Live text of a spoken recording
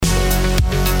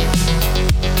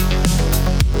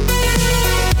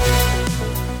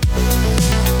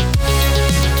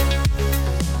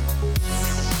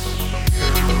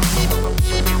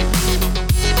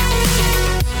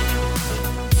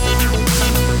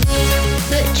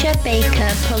Foodie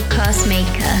Baker Podcast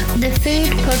Maker, the food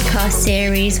podcast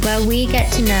series where we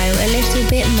get to know a little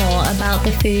bit more about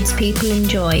the foods people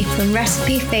enjoy, from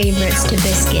recipe favourites to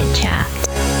biscuit chat.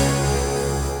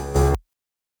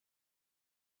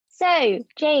 So,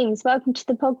 James, welcome to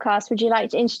the podcast. Would you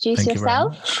like to introduce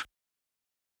yourself?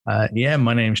 Yeah,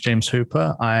 my name's James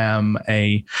Hooper. I am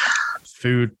a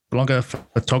food blogger,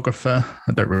 photographer.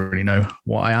 I don't really know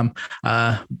what I am,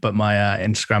 but my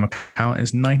Instagram account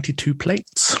is 92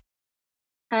 plates.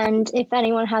 And if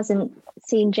anyone hasn't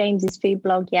seen James's food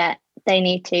blog yet, they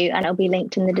need to, and it'll be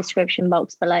linked in the description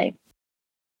box below.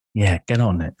 Yeah, get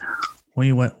on it. What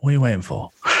are you waiting for?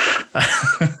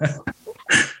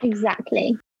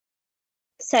 Exactly.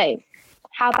 So,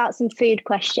 how about some food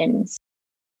questions?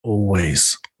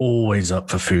 Always up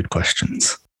for food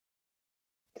questions.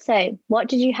 So, what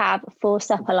did you have for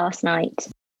supper last night?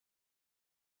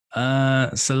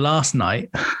 So last night,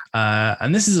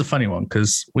 and this is a funny one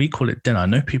because we call it dinner. I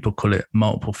know people call it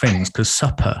multiple things because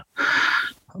supper.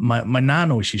 My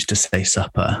nan always used to say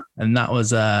supper, and that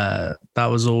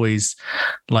was always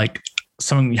like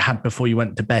something you had before you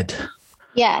went to bed.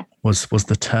 Yeah, was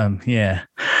the term? Yeah.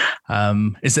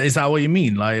 Is that what you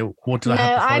mean? Like, what did I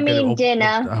have? No, I mean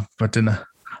dinner. For dinner.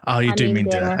 Oh, you do mean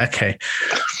dinner. Okay.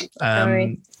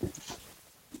 Sorry.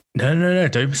 No,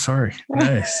 don't be sorry. No,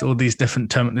 it's all these different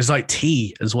terms. There's like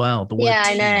tea as well. The word yeah,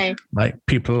 tea. I know. Like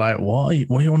people are like, what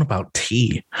are you on about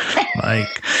tea?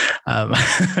 Like,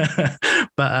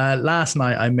 but last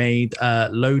night I made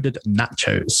loaded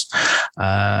nachos.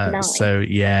 Nice. So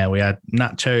yeah, we had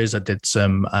nachos. I did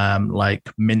some like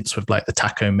mince with like the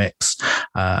taco mix,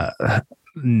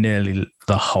 nearly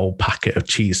the whole packet of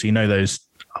cheese. So, you know, those,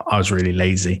 I was really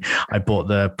lazy. I bought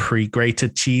the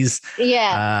pre-grated cheese.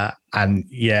 Yeah. And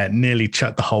yeah, nearly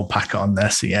chucked the whole packet on there.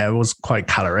 So yeah, it was quite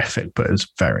calorific, but it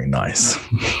was very nice.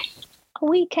 A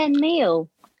weekend meal.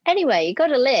 Anyway, you got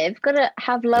to live, got to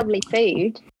have lovely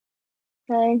food.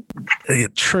 So.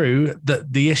 True.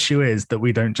 That the issue is that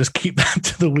we don't just keep that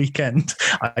to the weekend.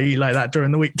 I eat like that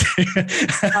during the week too.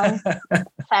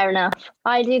 Fair enough.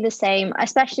 I do the same,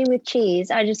 especially with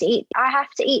cheese. I have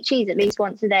to eat cheese at least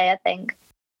once a day, I think.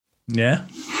 Yeah.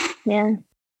 Yeah.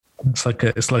 It's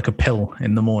like a pill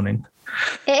in the morning.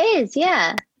 It is,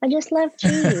 yeah. I just love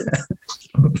cheese.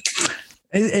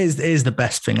 It is the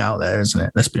best thing out there, isn't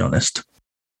it? Let's be honest.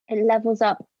 It levels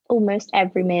up almost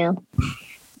every meal.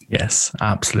 Yes,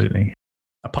 absolutely.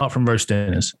 Apart from roast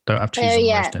dinners. Don't have cheese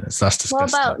on roast dinners. That's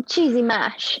disgusting. What about cheesy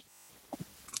mash?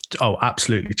 Oh,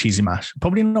 absolutely. Cheesy mash.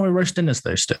 Probably not with roast dinners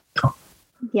though still.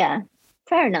 Yeah,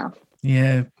 fair enough.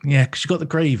 Yeah, because you got the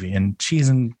gravy and cheese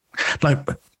and like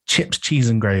chips, cheese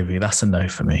and gravy. That's a no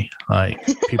for me. Like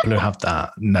people who have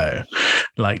that, no.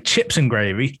 Like chips and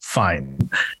gravy, fine.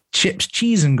 Chips,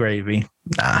 cheese and gravy,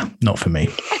 nah, not for me.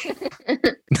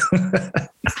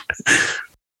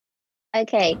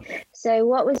 Okay, so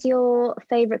what was your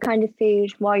favourite kind of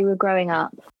food while you were growing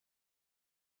up?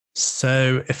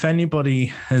 So if anybody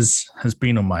has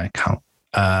been on my account,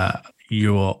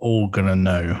 you are all going to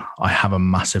know I have a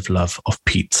massive love of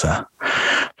pizza,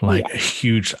 like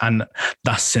huge. And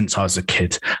that's since I was a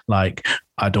kid. Like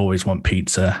I'd always want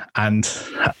pizza, and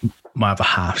my other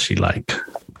half, she like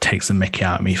takes the mickey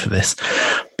out of me for this.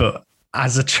 But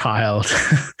as a child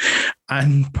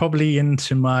and probably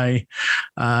into my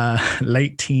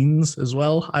late teens as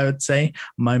well, I would say,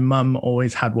 my mum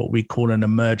always had what we call an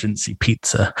emergency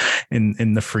pizza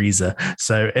in the freezer.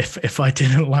 So if I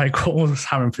didn't like what I was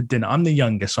having for dinner, I'm the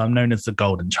youngest, so I'm known as the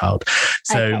golden child.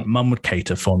 So mum would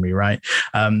cater for me, right?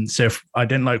 So if I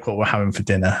didn't like what we're having for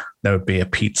dinner, there would be a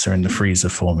pizza in the freezer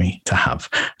for me to have.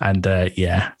 And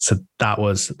so that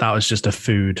was just a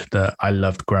food that I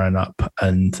loved growing up.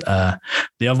 And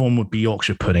the other one would be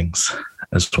Yorkshire puddings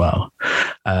as well.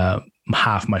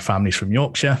 Half my family's from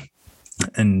Yorkshire,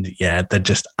 and yeah, they're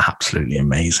just absolutely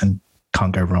amazing.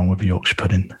 Can't go wrong with Yorkshire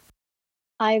pudding.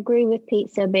 I agree with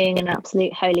pizza being an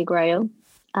absolute holy grail.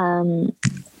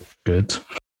 Good.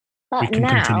 We can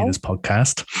continue this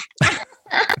podcast.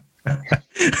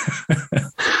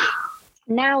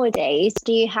 Nowadays,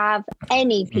 do you have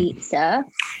any pizza,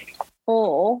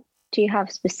 or do you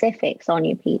have specifics on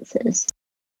your pizzas?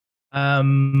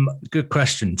 Good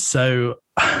question. So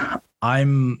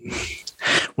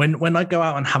when I go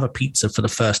out and have a pizza for the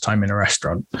first time in a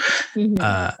restaurant,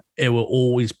 it will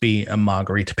always be a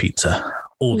margherita pizza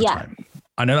all the time.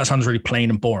 I know that sounds really plain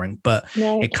and boring, but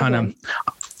it kind of,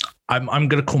 I'm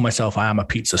going to call myself, I am a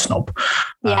pizza snob.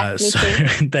 Yeah, so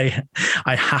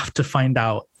I have to find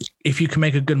out if you can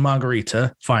make a good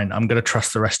margarita, fine. I'm going to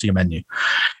trust the rest of your menu.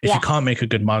 If you can't make a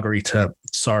good margarita,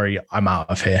 sorry, I'm out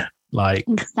of here. Like,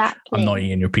 exactly. I'm not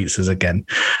eating your pizzas again.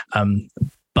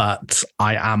 but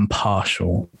I am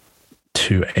partial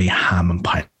to a ham and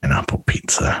pineapple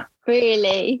pizza.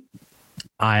 Really?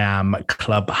 I am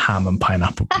club ham and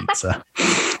pineapple pizza.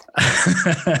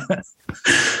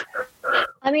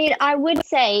 I mean, I would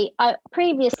say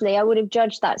previously I would have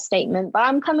judged that statement, but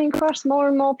I'm coming across more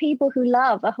and more people who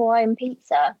love a Hawaiian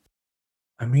pizza.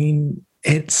 I mean,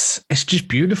 it's just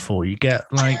beautiful. You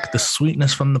get like the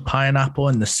sweetness from the pineapple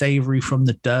and the savory from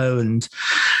the dough, and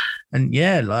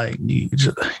yeah, like you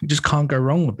just can't go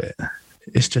wrong with it.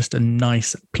 It's just a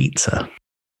nice pizza.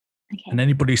 Okay. And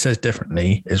anybody who says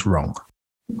differently is wrong.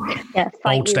 Yeah,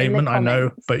 bold statement, I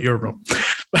know, but you're wrong.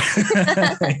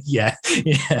 Yeah.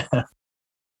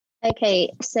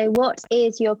 Okay, so what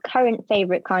is your current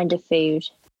favorite kind of food?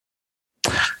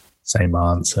 Same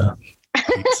answer.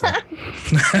 Pizza.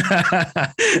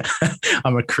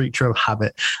 I'm a creature of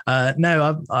habit.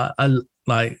 No, I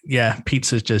like, yeah,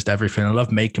 pizza's just everything. I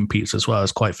love making pizza as well.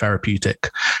 It's quite therapeutic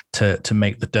to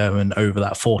make the dough, and over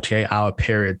that 48-hour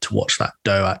period to watch that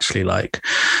dough actually like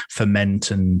ferment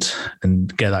and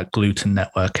get that gluten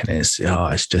network in it.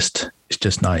 It's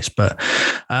just nice. But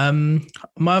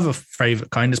my other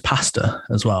favorite kind is pasta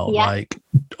as well. Yeah. Like,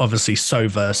 obviously so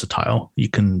versatile. You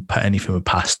can put anything with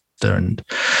pasta. And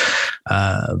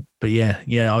but yeah,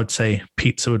 I would say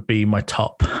pizza would be my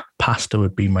top, pasta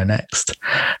would be my next,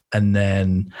 and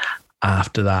then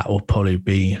after that will probably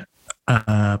be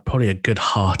probably a good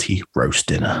hearty roast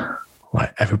dinner.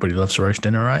 Like, everybody loves roast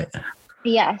dinner, right?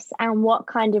 Yes. And what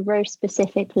kind of roast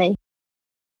specifically?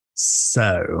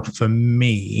 So for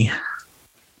me,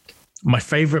 my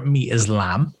favorite meat is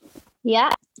lamb. Yeah,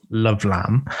 love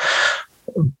lamb,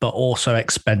 but also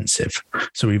expensive.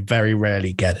 So we very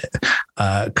rarely get it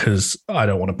because I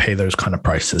don't want to pay those kind of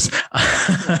prices.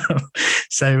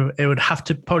 So it would have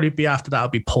to probably be, after that, it'll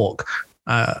be pork,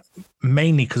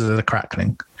 mainly because of the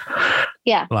crackling.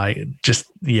 Yeah. Like, just,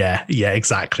 yeah,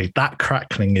 exactly. That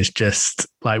crackling is just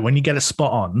like when you get it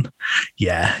spot on.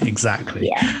 Yeah, exactly.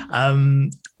 Yeah.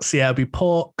 So yeah, it'll be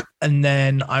pork, and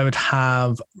then I would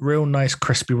have real nice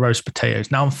crispy roast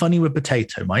potatoes. Now, I'm funny with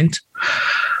potato, mind.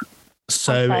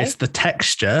 So okay. It's the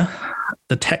texture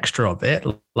of it.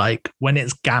 Like, when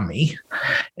it's gammy,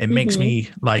 it makes me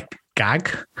like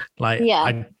gag. Like,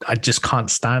 yeah. I just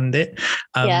can't stand it.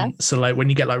 So like when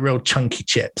you get like real chunky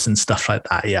chips and stuff like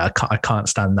that, yeah, I can't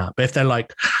stand that. But if they're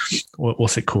like,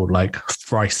 what's it called? Like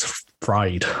rice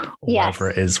fried or whatever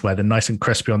it is, where they're nice and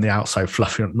crispy on the outside,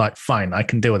 fluffy, like, fine, I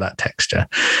can deal with that texture.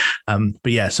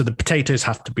 But yeah, so the potatoes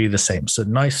have to be the same. So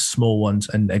nice small ones.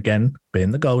 And again,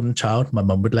 being the golden child, my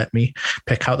mum would let me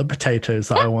pick out the potatoes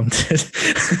that I wanted.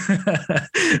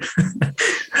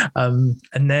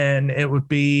 And then it would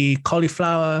be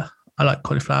cauliflower. I like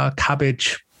cauliflower,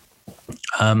 cabbage.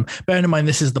 Bearing in mind,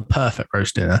 this is the perfect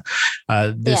roast dinner.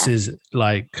 This is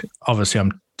like, obviously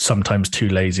I'm sometimes too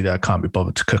lazy that I can't be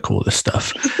bothered to cook all this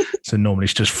stuff. So normally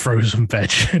it's just frozen veg,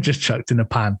 just chucked in a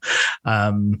pan.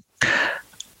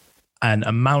 And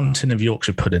a mountain of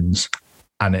Yorkshire puddings,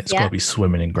 and it's got to be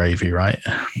swimming in gravy, right?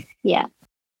 Yeah.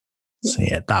 So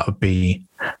yeah, that would be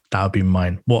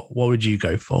mine. What would you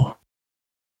go for?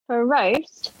 For a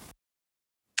roast?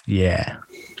 Yeah.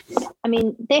 I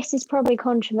mean, this is probably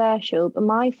controversial, but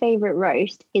my favourite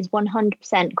roast is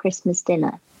 100% Christmas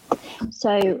dinner.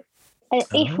 So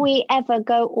if we ever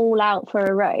go all out for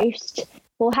a roast,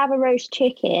 we'll have a roast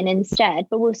chicken instead,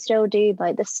 but we'll still do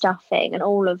like the stuffing and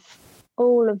all of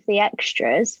the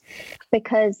extras,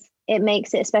 because it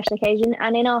makes it a special occasion.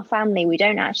 And in our family, we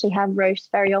don't actually have roasts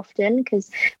very often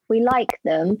because we like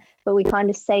them, but we kind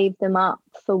of save them up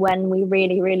for when we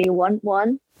really, really want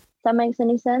one. Does that make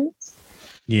any sense?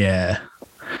 Yeah.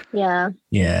 Yeah.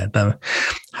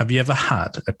 Have you ever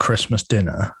had a Christmas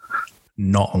dinner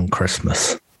not on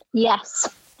Christmas? Yes.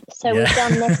 So we've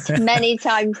done this many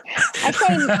times.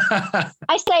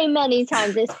 I say many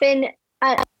times. It's been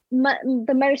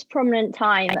the most prominent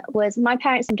time was, my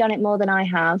parents have done it more than I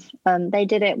have. They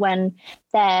did it when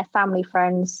their family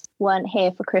friends weren't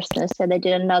here for Christmas, so they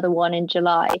did another one in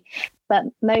July. But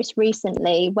most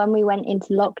recently, when we went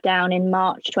into lockdown in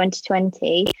March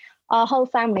 2020, our whole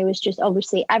family was just,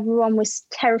 obviously everyone was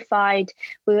terrified.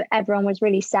 Everyone was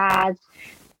really sad,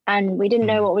 and we didn't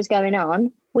know what was going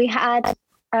on. We had,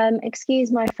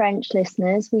 excuse my French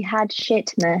listeners, we had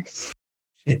shitmas.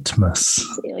 Shitmas.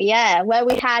 Yeah, where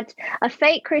we had a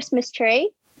fake Christmas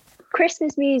tree,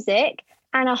 Christmas music,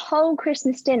 and a whole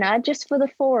Christmas dinner just for the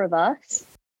four of us.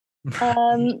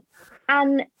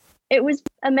 And it was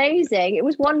amazing. It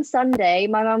was one Sunday.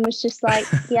 My mum was just like,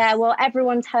 yeah, well,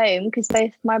 everyone's home, because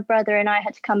both my brother and I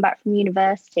had to come back from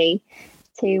university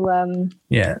to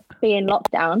be in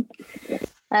lockdown.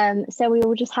 So we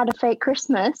all just had a fake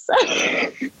Christmas.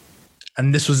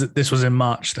 And this was in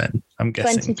March then, I'm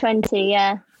guessing. 2020,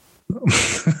 yeah.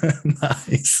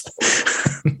 Nice.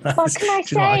 What can I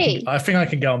say? I think I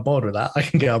can get on board with that.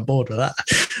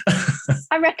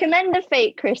 I recommend a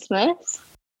fake Christmas.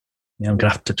 Yeah, I'm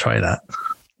gonna have to try that.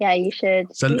 Yeah, you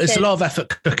should. So it's a lot of effort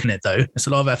cooking it, though. It's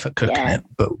a lot of effort cooking it,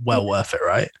 but well worth it,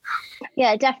 right?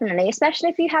 Yeah, definitely. Especially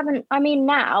if you haven't. I mean,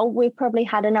 now we've probably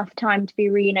had enough time to be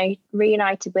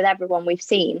reunited with everyone we've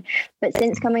seen. But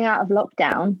since coming out of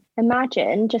lockdown,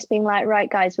 imagine just being like, right,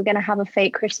 guys, we're going to have a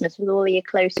fake Christmas with all your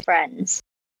close friends.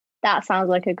 That sounds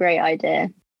like a great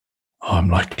idea. Oh, I'm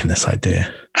liking this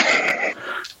idea.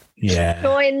 Yeah.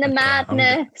 Join the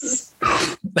madness.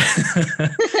 I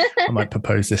might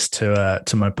propose this to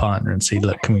my partner and see,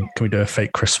 look, can we do a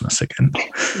fake Christmas again?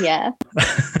 Yeah.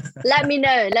 Let me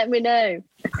know.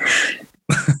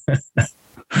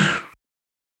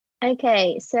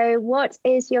 Okay, so what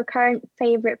is your current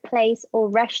favorite place or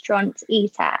restaurant to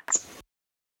eat at?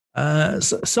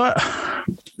 This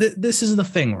is the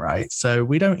thing, right? So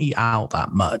we don't eat out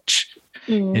that much.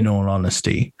 In all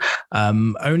honesty,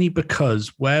 only because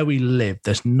where we live,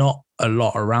 there's not a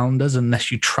lot around us unless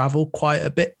you travel quite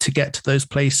a bit to get to those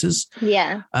places.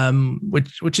 Yeah.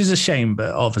 Which is a shame,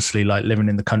 but obviously, like living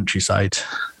in the countryside,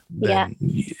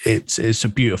 it's a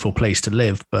beautiful place to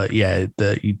live. But yeah,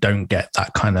 you don't get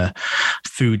that kind of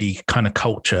foodie kind of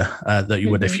culture that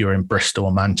you would if you were in Bristol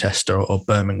or Manchester or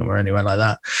Birmingham or anywhere like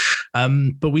that.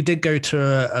 But we did go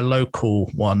to a local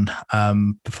one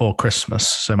before Christmas.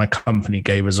 So my company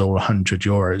gave us all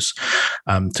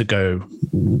 €100 to go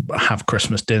have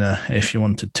Christmas dinner if you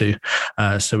wanted to.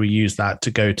 So we used that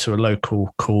to go to a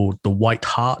local called the White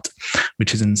Hart,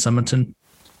 which is in Somerton.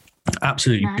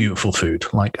 Absolutely beautiful food,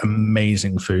 like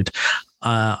amazing food.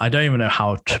 I don't even know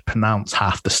how to pronounce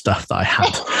half the stuff that I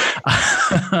had.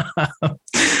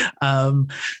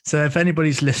 So if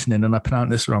anybody's listening and I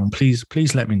pronounce this wrong, please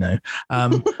let me know.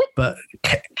 But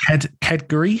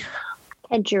Kedgeree?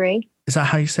 Kedgeree. Is that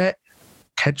how you say it?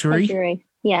 Kedgeree? Kedgeree,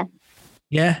 yeah.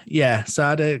 Yeah. So I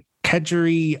had a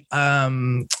Kedgeree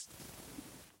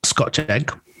Scotch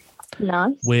egg.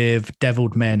 Nice. With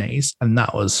deviled mayonnaise, and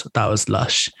that was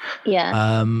lush.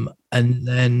 Yeah. And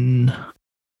then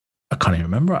I can't even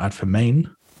remember what I had for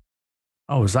main.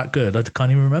 Oh, was that good? I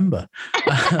can't even remember.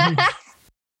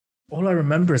 All I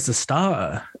remember is the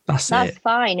starter. That's it. That's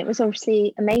fine. It was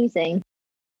obviously amazing.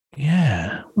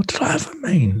 Yeah. What did I have for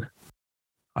main?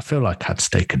 I feel like I had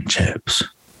steak and chips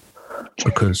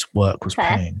because work was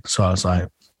paying. So I was like,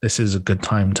 this is a good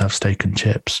time to have steak and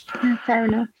chips. Fair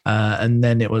enough. And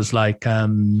then it was like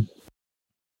some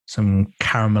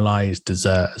caramelized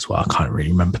dessert as well. I can't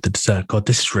really remember the dessert. God,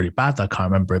 this is really bad. I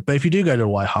can't remember it. But if you do go to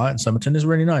White Hart in Somerton, it's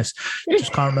really nice.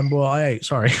 Just can't remember what I ate.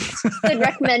 Sorry. Good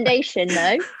recommendation,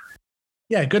 though.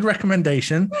 Yeah, good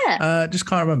recommendation. Yeah. Just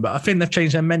can't remember. I think they've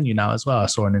changed their menu now as well. I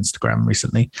saw on Instagram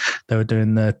recently. They were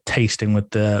doing the tasting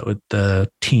with the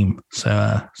team.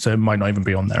 So it might not even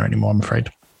be on there anymore, I'm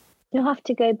afraid. You'll have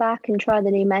to go back and try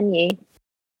the new menu.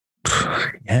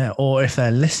 Yeah, or if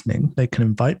they're listening, they can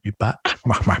invite me back.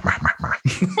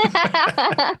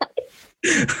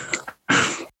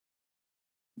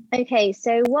 Okay,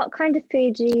 so what kind of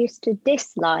food do you used to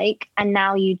dislike and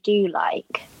now you do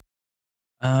like?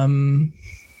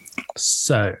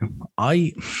 So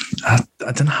I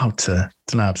don't know how to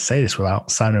say this without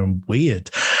sounding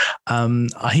weird.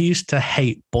 I used to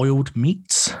hate boiled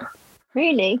meats.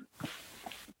 Really?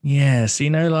 Yeah, so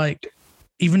like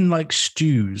even like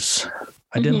stews.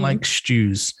 I didn't like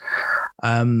stews.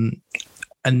 And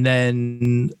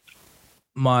then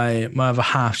my other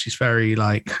half, she's very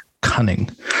like cunning.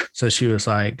 So she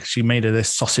made her this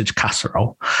sausage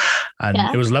casserole and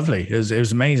it was lovely. It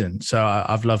was amazing. So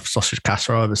I've loved sausage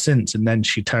casserole ever since. And then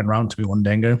she turned around to me one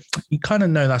day and go, you kind of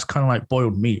know that's kind of like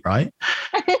boiled meat, right?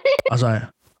 I was like,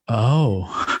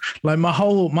 oh, like my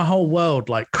whole world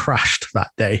like crashed that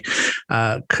day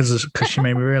because she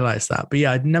made me realize that. But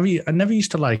yeah, I never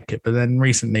used to like it. But then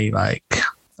recently, like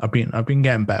I've been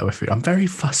getting better with food. I'm very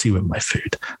fussy with my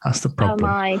food. That's the problem. Oh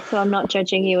my, so I'm not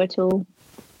judging you at all.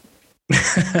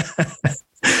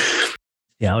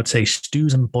 Yeah, I would say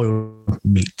stews and boiled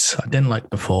meats. I didn't like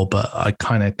before, but I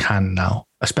kind of can now,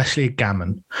 especially a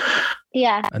gammon.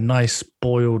 Yeah. A nice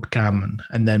boiled gammon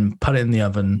and then put it in the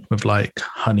oven with like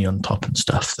honey on top and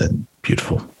stuff. Then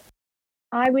beautiful.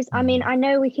 I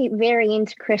know we keep veering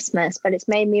into Christmas, but it's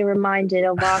made me reminded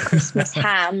of our Christmas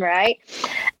ham, right?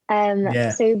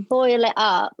 So boil it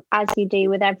up as you do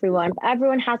with everyone.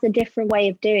 Everyone has a different way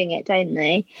of doing it, don't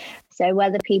they? So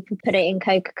whether people put it in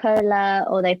Coca-Cola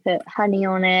or they put honey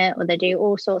on it or they do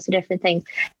all sorts of different things.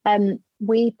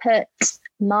 We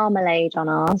marmalade on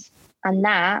ours, and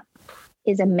that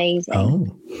is amazing. Oh,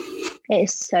 It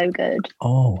is so good.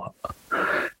 oh,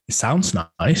 it sounds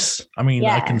nice. I mean,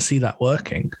 I can see that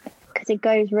working. Because it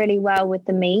goes really well with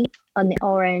the meat on the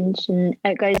orange, and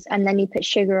it goes, and then you put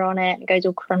sugar on it, and it goes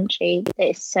all crunchy.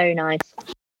 It's so nice.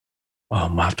 Oh, I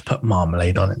might have to put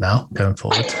marmalade on it now going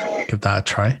forward. Give that a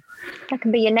try. That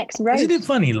can be your next roast. Isn't it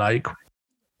funny? Like,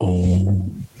 oh,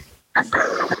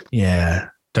 yeah,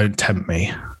 don't tempt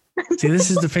me. See, this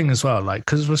is the thing as well, like,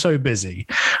 because we're so busy,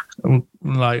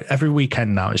 like every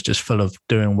weekend now is just full of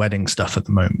doing wedding stuff at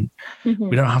the moment. Mm-hmm.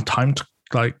 We don't have time to,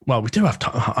 like, well, we do have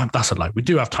time. That's a lie. We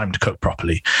do have time to cook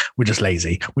properly. We're just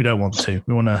lazy. We don't want to.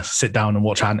 We want to sit down and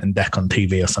watch Ant and Dec on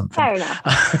TV or something. Fair enough.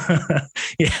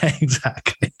 Yeah,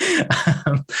 exactly.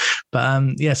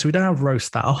 Yeah, so we don't have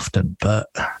roast that often, but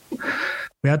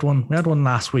we had one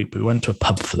last week, but we went to a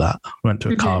pub for that. We went to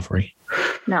a carvery.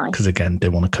 Nice. Because again,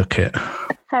 didn't want to cook it.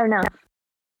 Fair enough.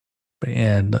 But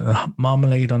yeah, the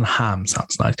marmalade on ham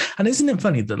sounds nice. And isn't it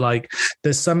funny that, like,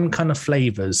 there's some kind of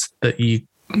flavors that you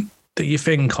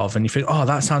think of and you think, oh,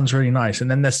 that sounds really nice,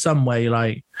 and then there's some way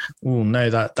like, oh no,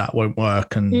 that won't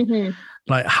work, and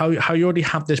like how you already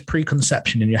have this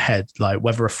preconception in your head, like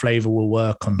whether a flavor will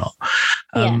work or not.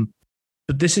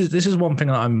 But this is one thing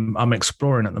that I'm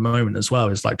exploring at the moment as well,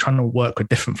 is like trying to work with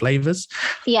different flavors.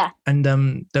 Yeah. And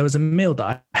there was a meal that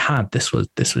I had. This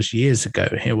was years ago.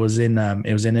 It was in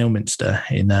Ilminster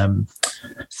in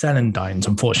Celandines.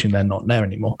 Unfortunately, they're not there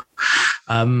anymore.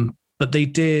 But they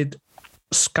did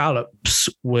scallops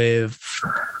with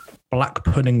black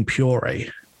pudding puree.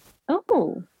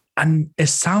 Oh. And it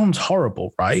sounds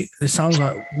horrible, right? It sounds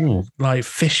like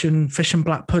fish and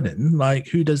black pudding. Like,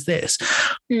 who does this?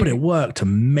 But it worked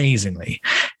amazingly.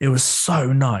 It was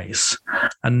so nice.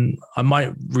 And I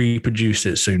might reproduce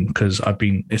it soon because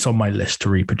it's on my list to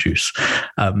reproduce.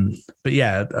 But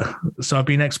yeah, so I've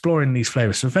been exploring these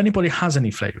flavors. So if anybody has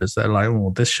any flavors that are like,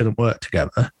 oh, this shouldn't work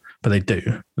together, but they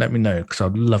do, let me know, because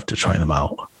I'd love to try them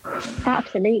out.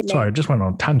 Absolutely. Sorry, I just went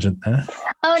on a tangent there.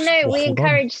 Oh no, we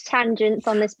encourage tangents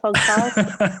on this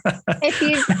podcast.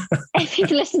 if you've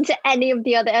listened to any of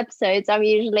the other episodes, I'm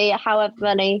usually however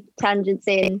many tangents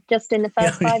in just in the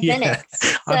first 5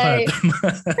 minutes. I've heard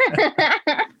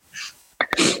them.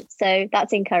 So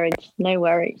that's encouraged. No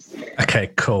worries. Okay,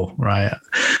 cool. Right.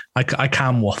 I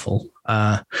can waffle.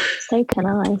 So can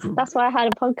I. That's why I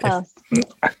had a podcast.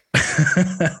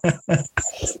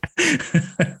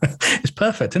 It's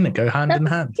perfect, isn't it? Go hand in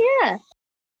hand. Yeah.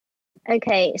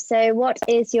 Okay, so what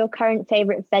is your current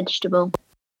favorite vegetable?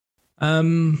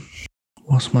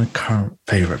 What's my current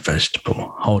favorite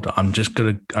vegetable? Hold on, I'm just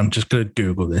gonna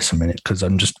Google this a minute, because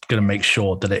I'm just gonna make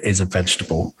sure that it is a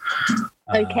vegetable.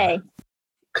 Okay.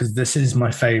 Because this is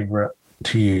my favorite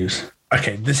to use.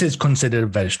 Okay, this is considered a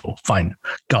vegetable. Fine.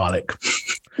 Garlic.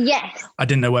 Yes. I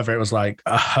didn't know whether it was like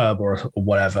a herb or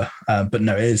whatever, but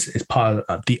no, it's part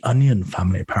of the onion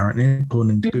family, apparently,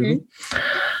 according to Google.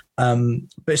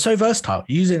 But it's so versatile.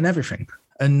 You use it in everything.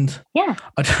 And yeah,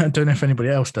 I don't know if anybody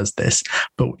else does this,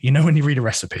 but you know when you read a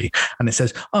recipe and it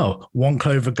says, oh, 1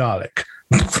 clove of garlic.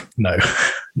 No.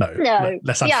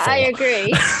 Let's add 4. I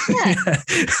agree. Yeah.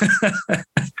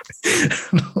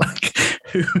 Like,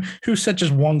 who said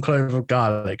just 1 clove of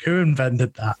garlic? Who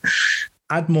invented that?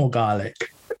 Add more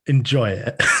garlic. Enjoy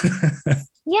it.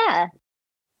 Yeah.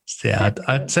 So yeah,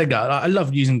 I'd say I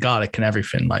love using garlic in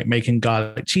everything, like making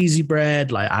garlic cheesy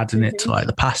bread, like adding it to like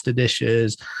the pasta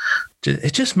dishes.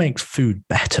 It just makes food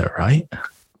better, right?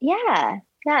 Yeah,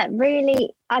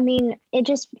 really. I mean, it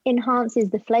just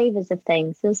enhances the flavors of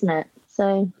things, doesn't it?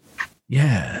 So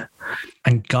yeah,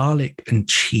 and garlic and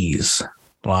cheese,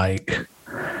 like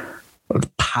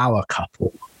power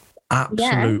couple,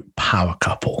 absolute power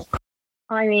couple.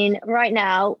 I mean, right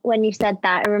now, when you said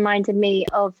that, it reminded me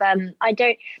of,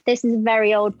 this is a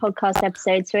very old podcast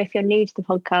episode. So if you're new to the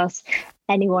podcast,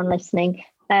 anyone listening,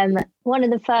 one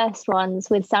of the first ones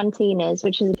with Santina's,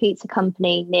 which is a pizza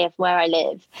company near where I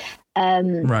live.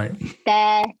 Right.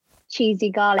 Their cheesy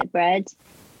garlic bread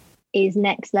is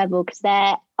next level because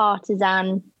they're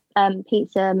artisan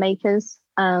pizza makers,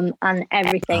 and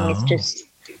everything is just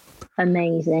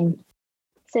amazing.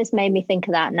 So it's made me think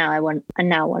of that. Now I want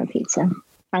a pizza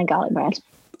and garlic bread.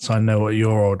 So I know what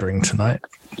you're ordering tonight.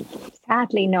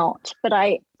 Sadly not, but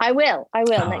I will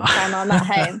next time I'm at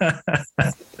home.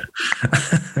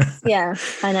 Yeah,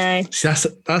 I know. See,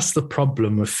 that's the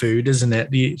problem with food, isn't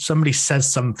it? Somebody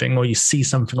says something or you see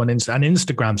something on Instagram, and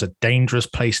Instagram's a dangerous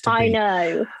place to be. I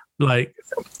know. Like,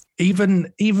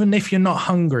 even if you're not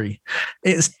hungry,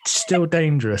 it's still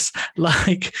dangerous.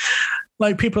 Like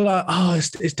Like people are like, oh,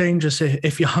 it's dangerous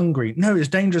if you're hungry. No, it's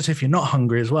dangerous if you're not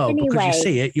hungry as well, because you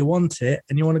see it, you want it,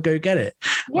 and you want to go get it.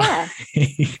 Yeah.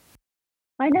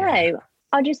 I know.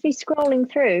 I'll just be scrolling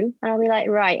through and I'll be like,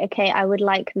 right, okay, I would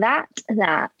like that, and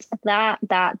that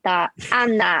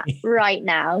right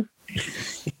now.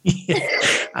 Yeah.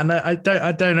 And I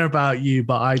don't know about you,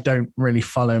 but I don't really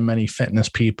follow many fitness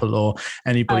people or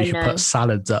anybody who puts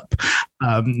salads up.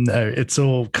 No, it's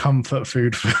all comfort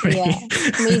food for me. Yeah,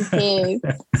 me too.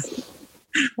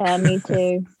 Yeah, me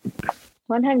too.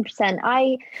 100%.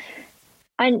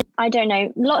 I don't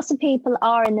know. Lots of people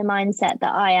are in the mindset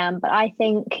that I am, but I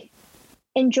think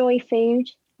enjoy food.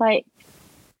 Like,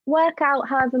 work out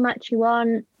however much you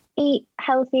want, eat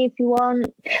healthy if you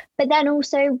want, but then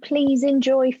also please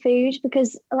enjoy food,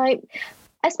 because like,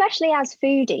 especially as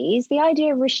foodies, the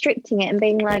idea of restricting it and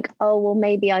being like, oh, well,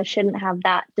 maybe I shouldn't have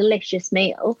that delicious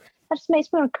meal, that just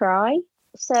makes me want to cry.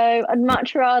 So I'd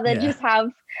much rather just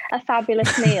have a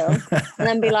fabulous meal and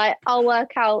then be like, I'll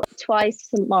work out twice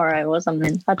tomorrow or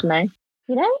something. I don't know.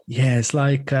 You know? Yeah, it's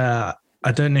like, I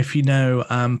don't know if you know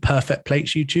Perfect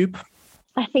Plates YouTube.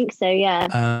 I think so, yeah.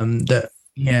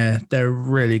 They're a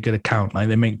really good account. Like,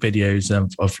 they make videos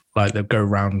of like, they'll go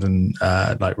around and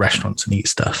like restaurants and eat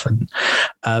stuff. And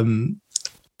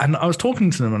I was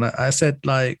talking to them and I said,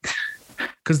 like,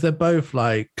 because they're both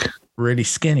like really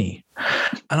skinny.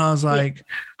 And I was like,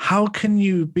 how can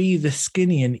you be this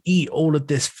skinny and eat all of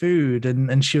this food?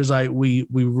 And she was like, we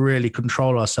really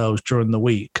control ourselves during the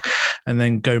week and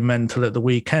then go mental at the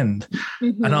weekend.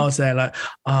 Mm-hmm. And I was there like,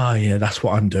 oh yeah, that's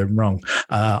what I'm doing wrong.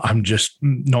 I'm just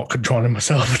not controlling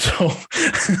myself at all.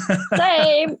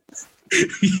 Same.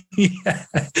 Yeah.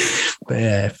 But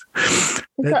yeah,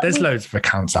 there's loads of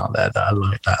accounts out there that are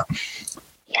like that.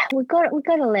 Yeah, we've got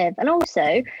to live. And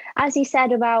also, as you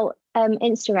said about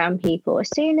Instagram people, as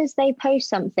soon as they post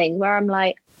something where I'm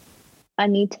like, I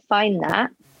need to find that,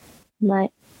 I'm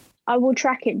like, I will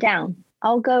track it down.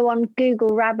 I'll go on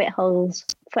Google rabbit holes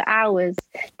for hours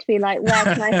to be like, where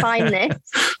can I find this?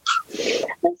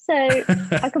 So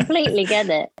I completely get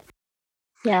it.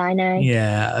 Yeah, I know.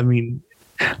 Yeah, I mean,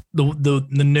 the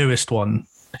newest one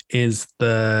is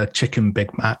the chicken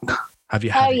Big Mac. Have you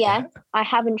had it yet? I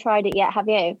haven't tried it yet. Have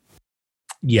you?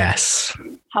 Yes.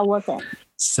 How was it?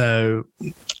 So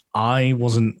I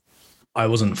wasn't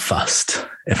fussed,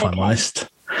 if I'm honest.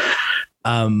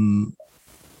 I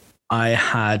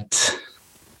had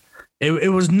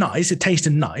it was nice. It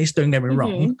tasted nice, don't get me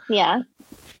wrong. Yeah.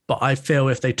 But I feel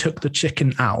if they took the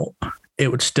chicken out,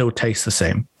 it would still taste the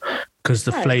same, because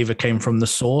the flavor came from the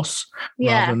sauce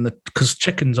rather than because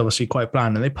chicken's obviously quite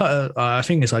bland, and they put I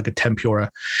think it's like a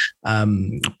tempura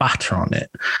batter on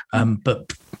it,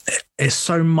 but it's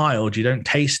so mild you don't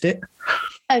taste it.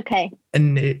 Okay.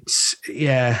 And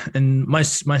and my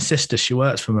sister, she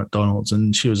works for McDonald's,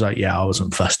 and she was like, yeah, I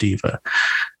wasn't fussed either.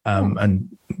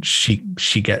 And she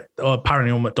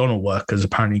apparently all McDonald's workers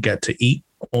apparently get to eat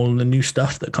all the new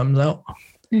stuff that comes out.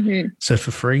 Mm-hmm. So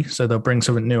for free. So they'll bring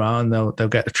something new out and they'll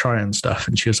get to try and stuff.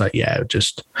 And she was like, yeah, it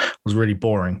just was really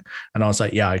boring. And I was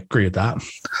like, yeah, I agree with that.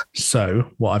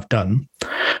 So what I've done,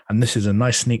 and this is a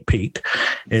nice sneak peek,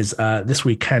 is this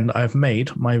weekend I've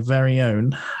made my very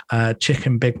own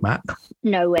chicken Big Mac.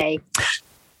 No way.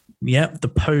 Yep, the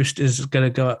post is going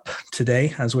to go up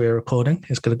today as we're recording.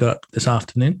 It's going to go up this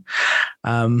afternoon.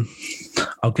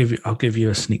 I'll give you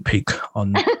a sneak peek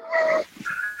on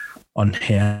on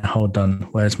here. Hold on.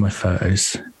 Where's my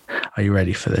photos? Are you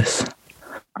ready for this?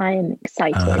 I am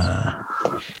excited.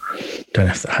 Don't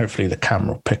have to, hopefully the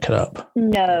camera will pick it up.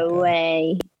 No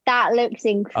way. That looks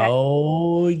incredible.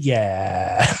 Oh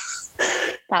yeah.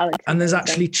 And there's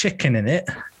actually chicken in it.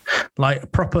 Like a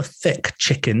proper thick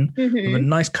chicken with a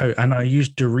nice coat, and I use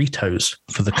Doritos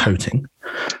for the coating.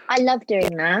 I love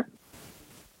doing that.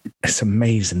 It's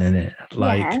amazing, isn't it?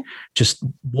 Like just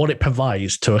what it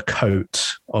provides to a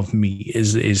coat of meat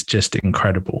is just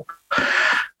incredible.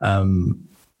 But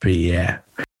yeah.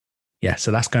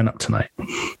 So that's going up tonight.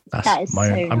 That is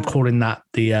my. I'm calling that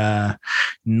the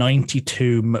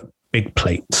 92 big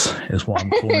plates is what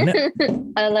I'm calling it.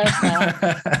 I love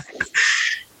that.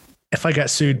 If I get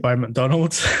sued by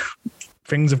McDonald's,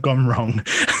 things have gone wrong.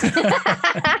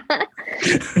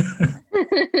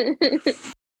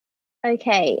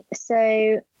 Okay,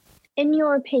 so in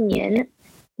your opinion,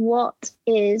 what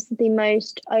is the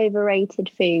most overrated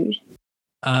food?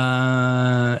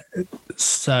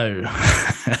 So,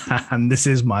 and this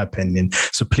is my opinion,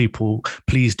 so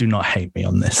please do not hate me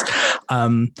on this.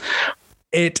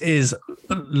 It is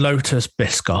Lotus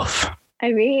Biscoff. Oh,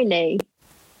 really?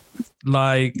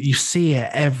 Like you see it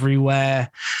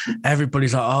everywhere.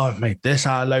 Everybody's like, oh, I've made this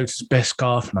out of Lotus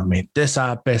Biscoff and I've made this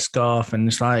out of Biscoff. And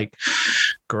it's like,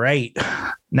 great.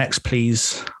 Next,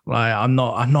 please. Like I'm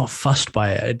not fussed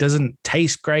by it. It doesn't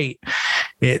taste great.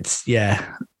 It's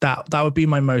that would be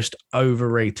my most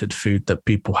overrated food that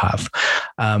people have.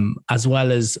 As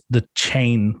well as the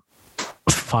chain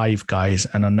Five Guys.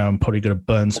 And I know I'm probably gonna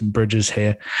burn some bridges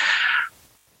here.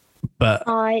 But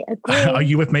I agree. Are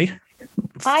you with me?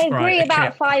 I agree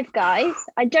about Five Guys.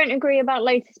 I don't agree about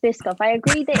Lotus Biscoff. I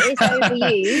agree that it's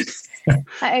overused.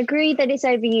 I agree that it's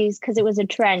overused because it was a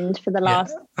trend for the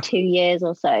last 2 years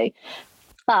or so.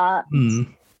 But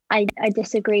I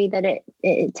disagree that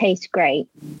it tastes great.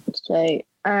 So,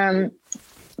 but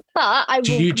I will.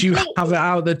 Do you have it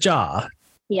out of the jar?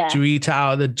 Yeah. Do you eat it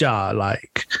out of the jar,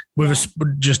 like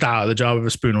just out of the jar with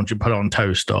a spoon, or do you put it on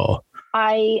toast or?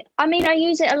 I mean, I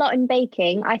use it a lot in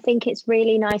baking. I think it's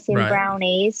really nice in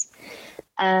brownies.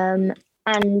 And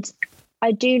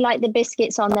I do like the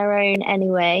biscuits on their own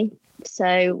anyway.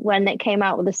 So when it came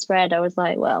out with a spread, I was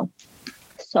like, well,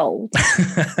 sold.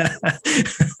 I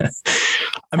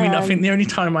mean, I think the only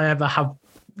time I ever have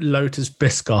Lotus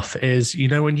Biscoff is,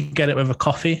 when you get it with a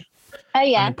coffee. Oh,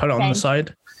 yeah. And you put it on the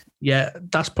side. Yeah,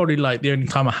 that's probably like the only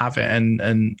time I have it,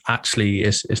 and actually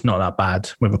it's not that bad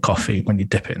with a coffee when you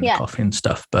dip it in the coffee and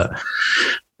stuff. But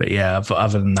yeah,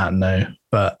 other than that, no.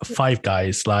 But Five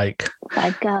Guys,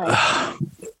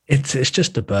 it's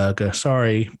just a burger.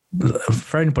 Sorry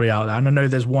for anybody out there. And I know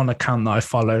there's one account that I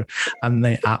follow, and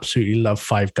they absolutely love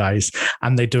Five Guys,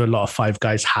 and they do a lot of Five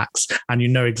Guys hacks. And you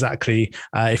know exactly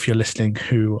if you're listening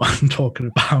who I'm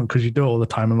talking about, because you do it all the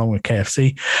time along with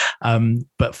KFC.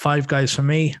 But Five Guys for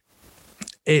me,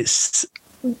 it's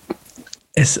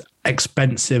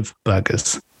expensive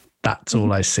burgers. That's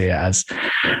all I see it as.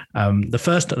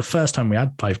 The first time we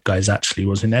had Five Guys actually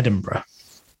was in Edinburgh.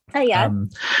 Oh yeah.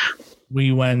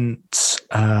 We went.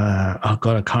 I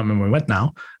can't remember where we went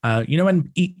now.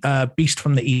 When Beast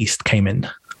from the East came in,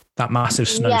 that massive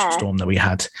snowstorm that we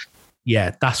had.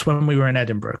 Yeah, that's when we were in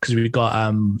Edinburgh because we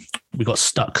got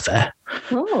stuck there.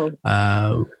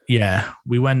 Oh. Yeah,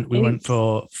 we went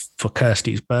for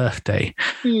Kirsty's birthday,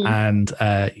 and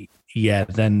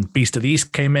then Beast of the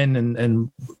East came in,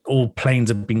 and all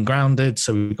planes had been grounded,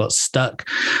 so we got stuck.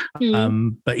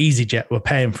 But EasyJet were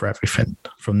paying for everything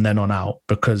from then on out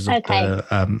because of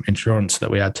the insurance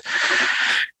that we had.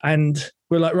 And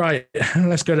we're like, right,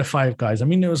 let's go to Five Guys. I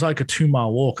mean, it was like a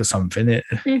 2-mile walk or something. It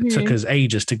took us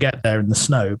ages to get there in the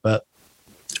snow, but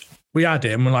we had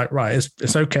it and we're like, right,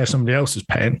 it's okay if somebody else is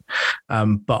paying.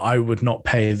 But I would not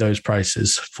pay those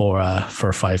prices for a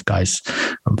Five Guys,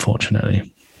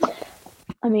 unfortunately.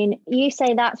 I mean, you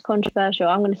say that's controversial.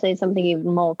 I'm going to say something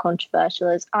even more controversial.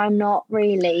 Is I'm not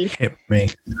really Hit me.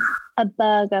 a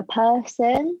burger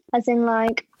person, as in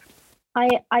like, I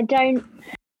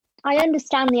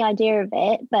understand the idea of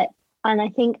it, and I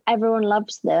think everyone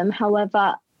loves them.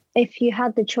 However, if you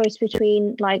had the choice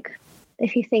between, like,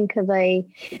 if you think of a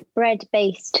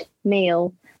bread-based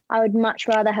meal, I would much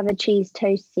rather have a cheese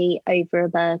toastie over a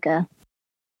burger.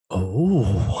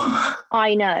 Oh.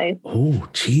 I know. Oh,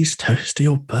 cheese toastie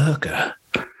or burger?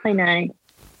 I know.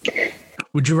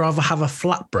 Would you rather have a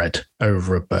flatbread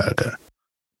over a burger?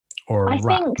 Or a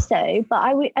wrap? Think so,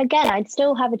 but I'd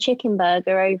still have a chicken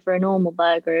burger over a normal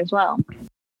burger as well.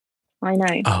 I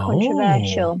know,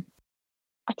 controversial.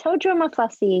 I told you I'm a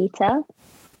fussy eater.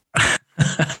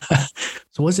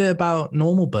 So was it about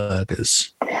normal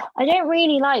burgers? I don't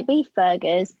really like beef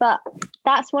burgers, but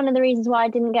that's one of the reasons why I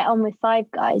didn't get on with Five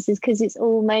Guys, is because it's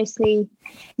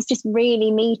just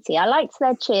really meaty. I liked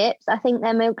their chips. I think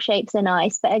their milkshakes are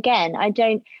nice, but again, I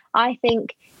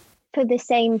think for the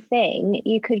same thing,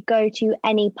 you could go to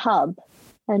any pub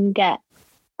and get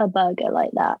a burger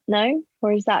like that. No?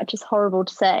 Or is that just horrible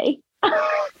to say?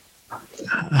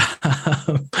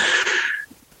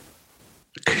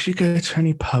 Could you go to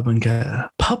any pub and get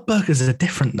pub burgers are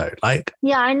different though? Like,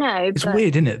 yeah, I know. It's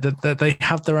weird, isn't it? That they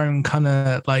have their own kind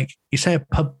of, like, you say a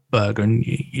pub burger and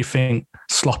you think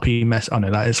sloppy mess. Oh no,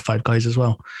 that is Five Guys as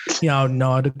well. Yeah,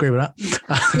 no, I'd agree with that.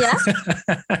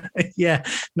 Yeah. Yeah,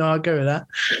 no, I'd go with that.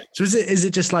 So is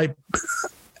it just like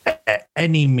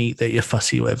any meat that you're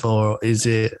fussy with, or is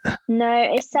it?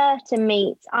 No, it's certain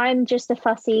meats. I'm just a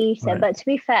fussy eater. Right. But to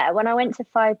be fair, when I went to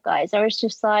Five Guys, I was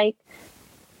just like,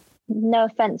 no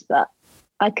offense, but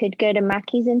I could go to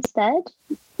Mackey's instead.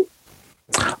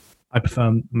 I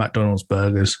prefer McDonald's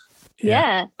burgers.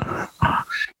 Yeah.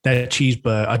 Their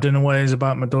cheeseburger. I don't know what it is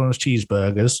about McDonald's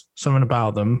cheeseburgers. Something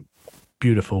about them.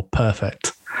 Beautiful.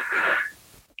 Perfect.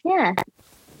 Yeah.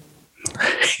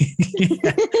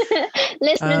 Yeah.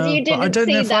 Listeners, you didn't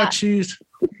see that.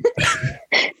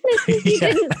 You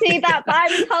didn't see that, but I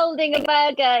was holding a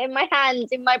burger in my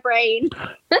hands, in my brain.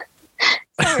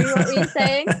 Sorry, what were you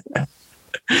saying?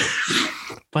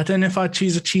 But I don't know if I'd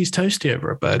choose a cheese toastie over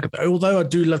a burger. Although I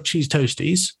do love cheese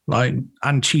toasties, like,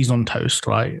 and cheese on toast,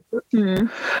 like.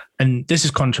 And this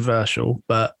is controversial,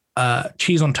 but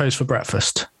cheese on toast for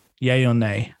breakfast, yay or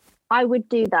nay? I would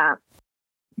do that.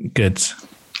 Good.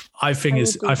 I think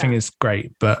it's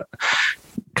great, but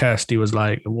Kirsty was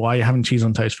like, "Why are you having cheese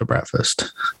on toast for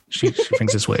breakfast?" She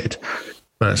thinks it's weird,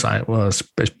 but it's like, well, it's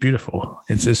beautiful.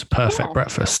 It's a perfect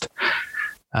breakfast.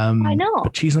 I know.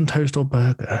 But cheese on toast or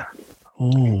burger?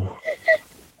 Oh,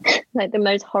 like the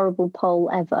most horrible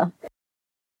poll ever.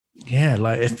 Yeah,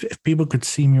 like if people could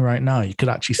see me right now, you could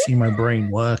actually see my brain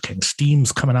working.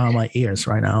 Steam's coming out of my ears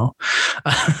right now.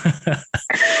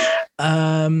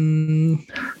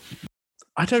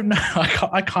 I don't know.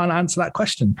 I can't answer that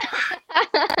question.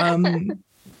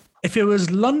 If it was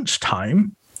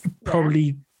lunchtime,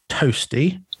 probably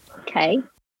toasty. Okay.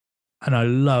 And I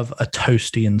love a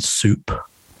toasty and soup.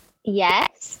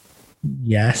 Yes.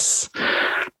 Yes.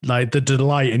 Like the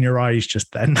delight in your eyes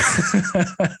just then.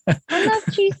 I love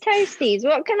cheese toasties.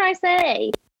 What can I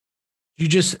say? You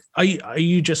just are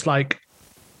you just like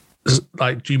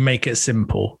do you make it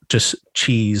simple? Just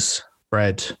cheese,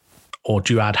 bread, or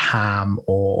do you add ham,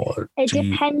 or it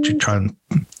depends. Do you try and...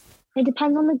 It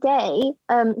depends on the day.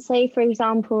 Say for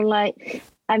example, like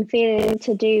I'm feeling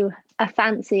to do a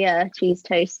fancier cheese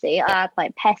toasty. I add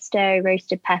like pesto,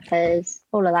 roasted peppers,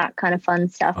 all of that kind of fun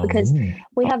stuff, because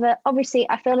we have obviously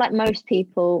I feel like most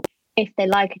people, if they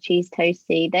like a cheese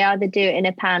toasty, they either do it in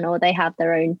a pan or they have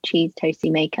their own cheese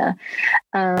toasty maker.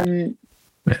 And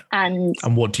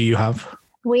what do you have?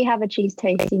 We have a cheese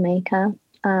toasty maker.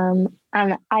 And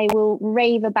I will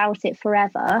rave about it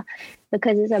forever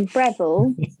because it's a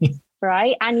Breville,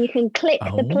 right? And you can click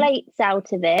the plates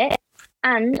out of it.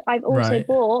 And I've also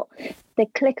bought the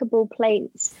clickable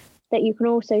plates that you can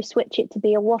also switch it to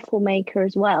be a waffle maker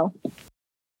as well.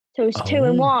 So it's 2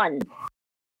 in 1.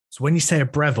 So when you say a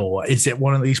Breville, is it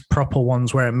one of these proper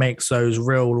ones where it makes those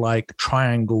real like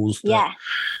triangles? That,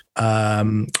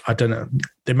 I don't know.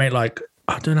 They make like,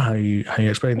 I don't know how you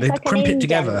explain it. They like crimp it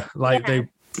together. Like they.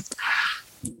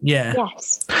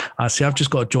 Yes. See, I've just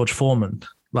got a George Foreman.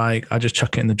 Like I just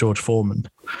chuck it in the George Foreman.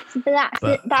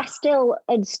 But that's still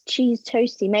a cheese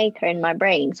toasty maker in my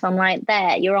brain. So I'm like,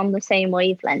 there, you're on the same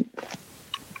wavelength.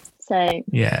 So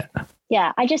yeah,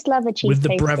 I just love a cheese with the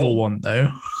toasty. Breville one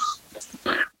though.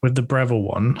 With the Breville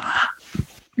one,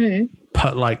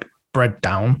 put like bread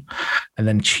down, and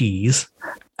then cheese,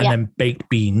 and then baked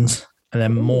beans, and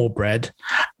then more bread,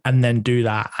 and then do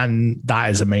that, and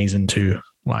that is amazing too.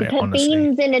 Like honestly,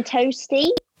 beans in a toasty.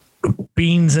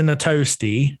 Beans in a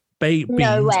toasty, baked beans.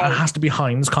 No way. It has to be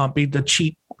Heinz. Can't be the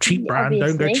cheap brand. Obviously.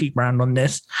 Don't go cheap brand on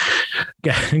this.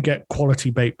 Get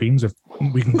quality baked beans, if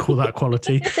we can call that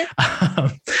quality,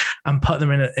 and put them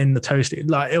in the toasty.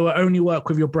 Like it will only work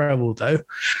with your Breville though.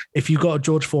 If you got a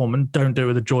George Foreman, don't do it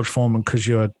with a George Foreman because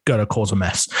you're gonna cause a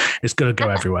mess. It's gonna go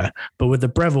everywhere. But with the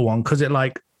Breville one, because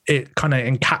it kind of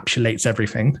encapsulates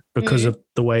everything because of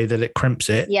the way that it crimps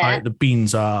it. Yeah. Like, the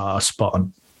beans are spot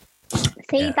on.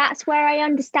 See, that's where I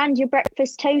understand your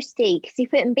breakfast toasty, because you're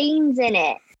putting beans in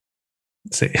it.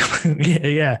 See,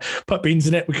 yeah. Put beans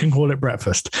in it. We can call it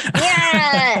breakfast.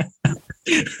 Yeah.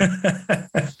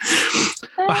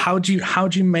 But how do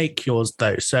you make yours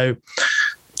though? So,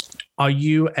 are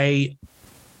you a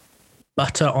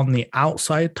butter on the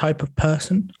outside type of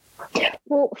person?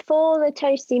 Well, for the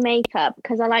toasty makeup,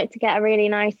 because I like to get a really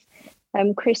nice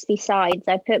crispy sides,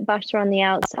 I put butter on the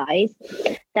outside.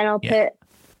 Then I'll put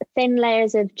thin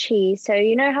layers of cheese. So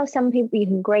you know how some people, you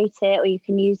can grate it or you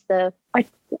can use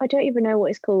I don't even know what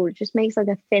it's called. It just makes like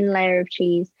a thin layer of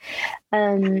cheese.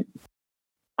 And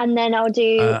then I'll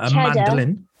do cheddar.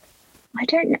 Mandolin? I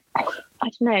don't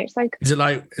know. It's like, is it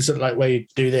like where you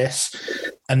do this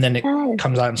and then it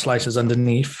comes out in slices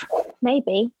underneath?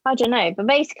 Maybe. I don't know. But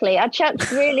basically, I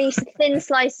chuck really thin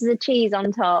slices of cheese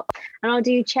on top, and I'll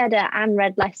do cheddar and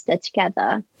red Leicester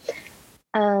together.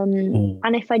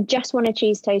 And if I just want a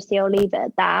cheese toasty, I'll leave it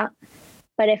at that.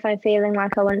 But if I'm feeling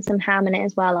like I want some ham in it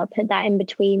as well, I'll put that in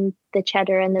between the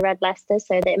cheddar and the red Leicester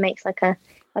so that it makes like a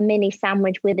mini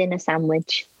sandwich within a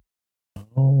sandwich.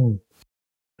 Oh,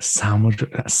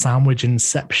 sandwich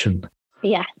inception.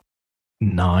 Yeah.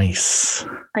 Nice.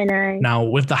 I know. Now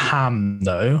with the ham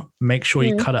though, make sure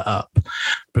you cut it up,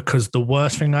 because the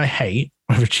worst thing I hate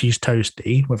with a cheese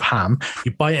toasty with ham.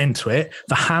 You bite into it,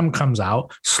 the ham comes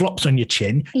out, slops on your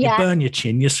chin, you burn your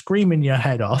chin, you're screaming your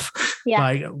head off.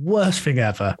 Like, worst thing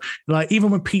ever. Like,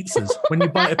 even with pizzas, when you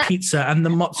bite a pizza and the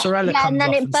mozzarella comes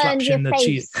off and slaps you in the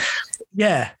cheese.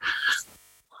 Yeah.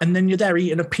 And then you're there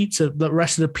eating a pizza, the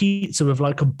rest of the pizza with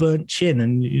like a burnt chin,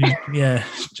 and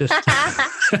just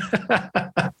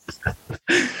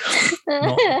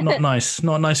not nice,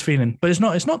 not a nice feeling. But it's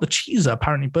not the cheese that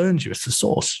apparently burns you; it's the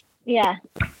sauce. Yeah.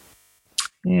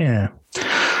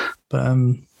 But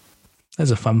there's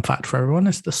a fun fact for everyone: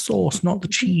 it's the sauce, not the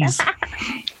cheese.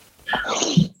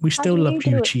 We still love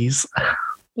you, cheese.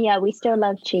 Yeah, we still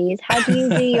love cheese. How do you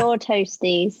do your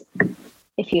toasties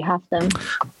if you have them?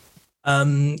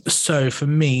 So for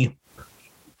me,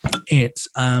 it's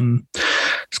got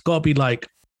to be like,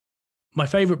 my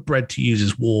favorite bread to use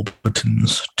is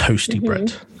Warburton's toasty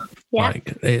bread. Yeah.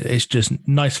 Like, it's just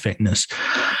nice thickness.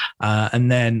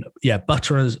 And then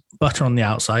butter on the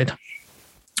outside,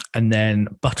 and then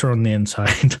butter on the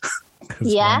inside.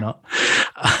 Why not?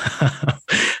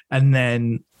 And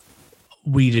then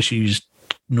we just use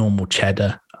normal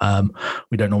cheddar.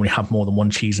 We don't normally have more than one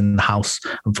cheese in the house,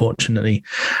 unfortunately.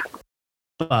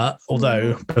 But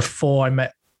although before I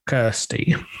met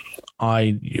Kirsty,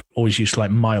 I always used to like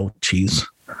mild cheese.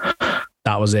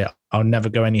 That was it. I'll never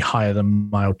go any higher than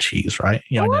mild cheese, right?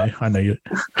 Yeah, I know.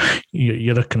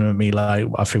 You're looking at me like,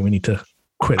 I think we need to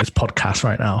quit this podcast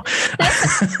right now.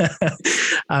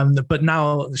 But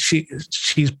now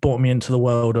she's brought me into the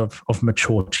world of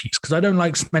mature cheese, because I don't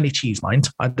like smelly cheese, mind.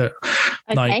 I don't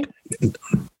like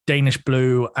Danish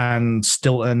Blue and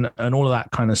Stilton and all of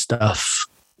that kind of stuff.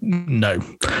 No,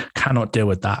 cannot deal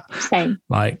with that. Same.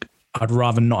 Like, I'd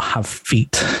rather not have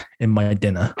feet in my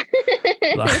dinner.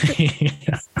 But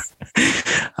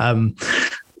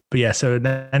yeah, so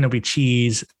then it'll be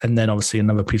cheese, and then obviously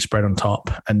another piece of bread on top,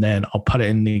 and then I'll put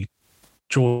it in the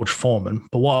George Foreman.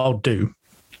 But what I'll do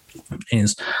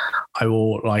is I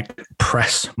will like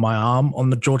press my arm on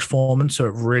the George Foreman so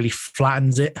it really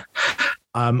flattens it.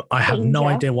 I have no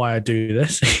idea why I do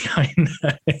this.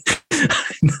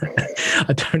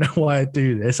 I don't know why I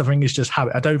do this. I think it's just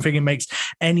habit. I don't think it makes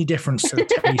any difference to the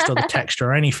taste or the texture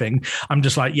or anything. I'm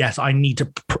just like, yes, I need to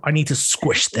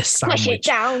squish this sandwich. Squish it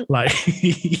down. Like,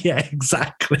 yeah,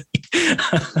 exactly.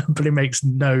 But it makes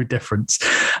no difference.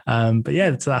 But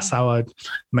yeah, so that's how I'd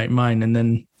make mine. And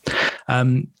then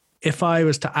if I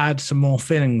was to add some more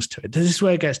fillings to it, this is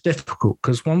where it gets difficult,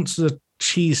 because once the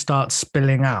cheese starts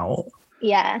spilling out.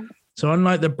 Yeah. So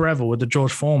unlike the Breville with the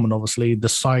George Foreman, obviously the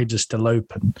sides are still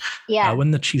open. Yeah.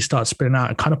 When the cheese starts spilling out,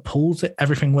 it kind of pulls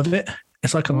everything with it.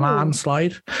 It's like a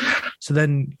landslide. So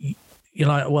then you're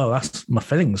like, well, that's my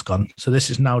filling's gone. So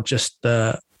this is now just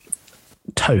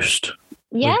toast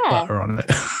with butter on it.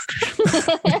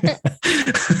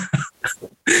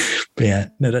 But yeah,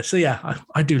 no. So yeah,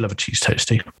 I do love a cheese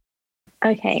toasty.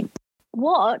 Okay.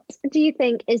 What do you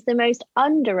think is the most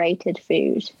underrated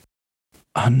food?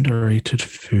 Underrated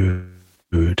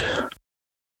food.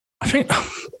 I think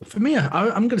for me,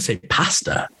 I'm going to say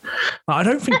pasta. I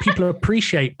don't think people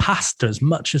appreciate pasta as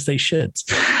much as they should.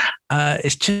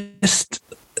 It's just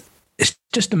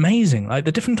amazing. Like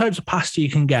the different types of pasta you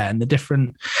can get, and the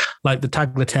different, like the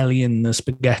tagliatelle and the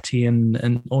spaghetti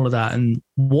and all of that, and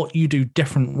what you do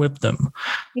different with them.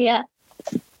 Yeah.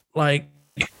 Like,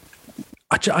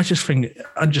 I just think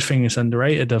it's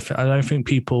underrated. I don't think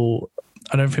people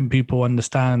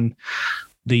understand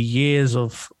the years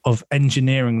of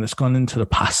engineering that's gone into the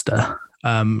pasta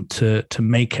to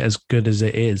make it as good as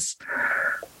it is.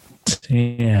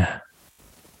 Yeah,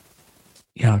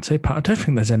 I'd say I don't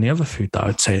think there's any other food that I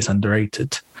would say is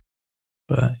underrated.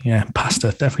 But yeah,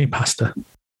 pasta, definitely pasta.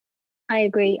 I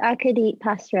agree. I could eat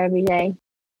pasta every day.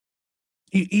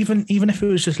 Even if it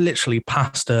was just literally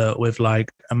pasta with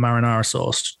like a marinara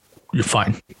sauce, you're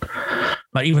fine.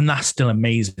 Like, even that's still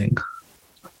amazing.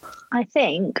 I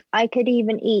think I could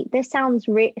even eat, this sounds,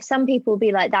 some people will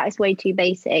be like, that is way too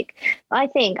basic. I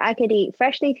think I could eat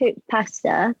freshly cooked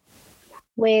pasta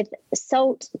with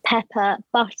salt, pepper,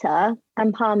 butter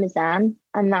and Parmesan,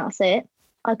 and that's it.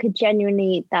 I could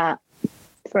genuinely eat that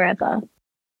forever.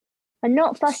 I'm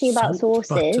not fussy about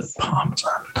sauces. Butter,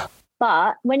 Parmesan.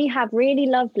 But when you have really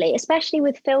lovely, especially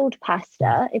with filled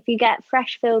pasta, if you get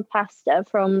fresh filled pasta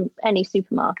from any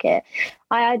supermarket,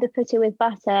 I either put it with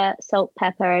butter, salt,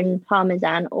 pepper, and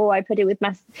Parmesan, or I put it with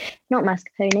not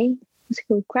mascarpone, it's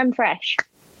called creme fraiche.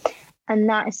 And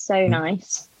that is so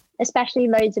nice, especially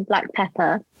loads of black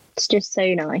pepper. It's just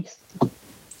so nice.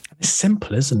 It's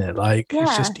simple, isn't it? Like,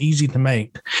 It's just easy to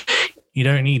make. You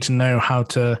don't need to know how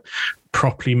to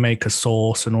properly make a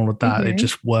sauce and all of that. Mm-hmm. It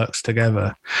just works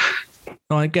together.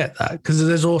 No, I get that, because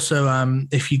there's also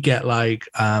if you get like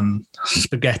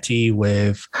spaghetti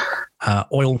with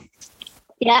oil.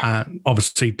 Yeah.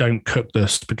 Obviously, don't cook the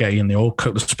spaghetti in the oil.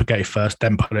 Cook the spaghetti first,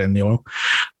 then put it in the oil.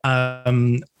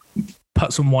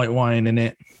 Put some white wine in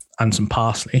it and some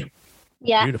parsley.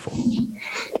 Yeah. Beautiful.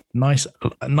 Nice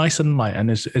and light,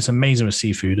 and it's amazing with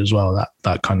seafood as well.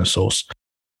 That kind of sauce,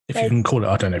 if you can call it.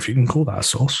 I don't know if you can call that a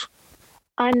sauce.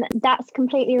 That's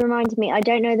completely reminded me. I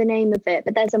don't know the name of it,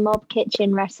 but there's a Mob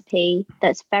Kitchen recipe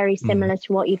that's very similar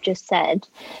to what you've just said.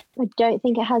 I don't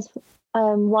think it has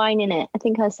wine in it. I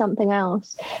think it has something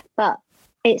else, but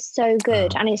it's so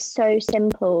good and it's so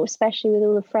simple, especially with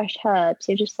all the fresh herbs.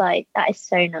 You're just like, that is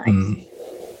so nice.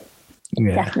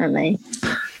 Yeah. Definitely.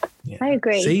 Yeah. I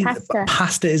agree. See, pasta.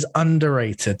 Pasta is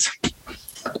underrated.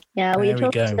 Yeah, well, you're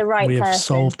talking to the right person. We have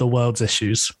solved the world's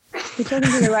issues. You're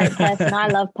talking to the right person. I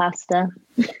love pasta.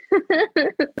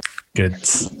 Good.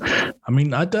 I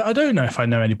mean, I don't know if I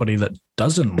know anybody that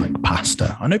doesn't like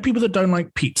pasta. I know people that don't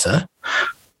like pizza.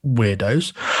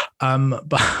 Weirdos.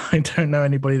 But I don't know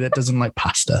anybody that doesn't like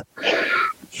pasta.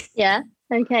 Yeah.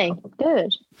 Okay.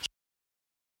 Good.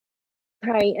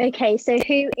 Right. Okay. So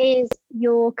who is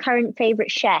your current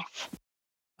favorite chef?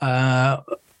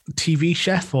 TV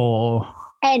chef or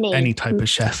any type of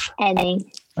chef? Any.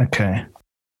 Okay.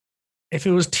 If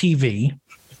it was TV,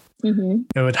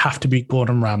 it would have to be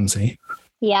Gordon Ramsay.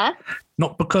 Yeah.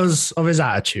 Not because of his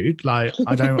attitude. Like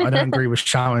I don't agree with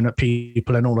shouting at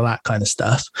people and all of that kind of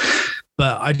stuff.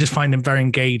 But I just find him very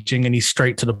engaging, and he's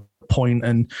straight to the point,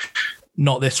 and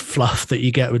not this fluff that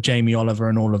you get with Jamie Oliver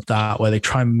and all of that, where they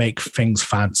try and make things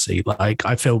fancy. Like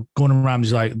I feel Gordon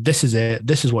Ramsay's like, this is it.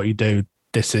 This is what you do.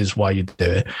 This is why you do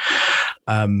it.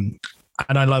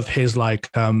 And I love his like,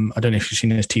 I don't know if you've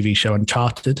seen his TV show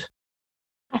Uncharted.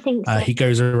 I think so. He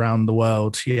goes around the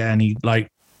world, and he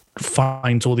like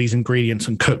finds all these ingredients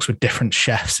and cooks with different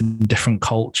chefs in different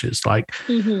cultures. Like,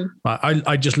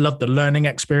 I just love the learning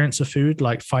experience of food,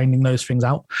 like finding those things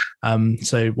out.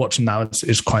 So watching that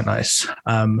is quite nice.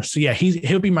 So yeah,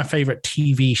 he'll be my favorite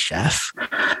TV chef,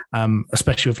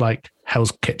 especially with like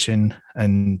Hell's Kitchen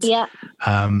and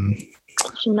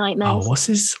Nightmares. Oh, what's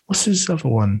his other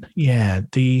one? Yeah,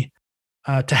 the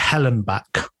To Hell and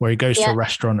Back, where he goes to a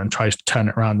restaurant and tries to turn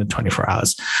it around in 24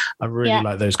 hours. I really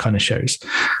like those kind of shows.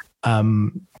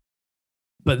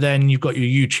 But then you've got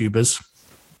your YouTubers.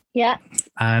 Yeah.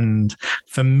 And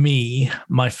for me,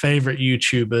 my favorite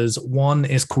YouTubers, one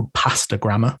is called Pasta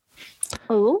Grammar.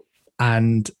 Oh.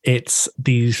 And it's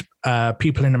these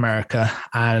people in America,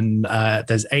 and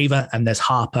there's Ava and there's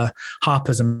Harper.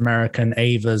 Harper's American,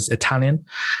 Ava's Italian.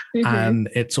 And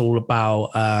it's all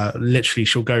about literally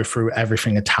she'll go through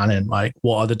everything Italian, like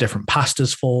what are the different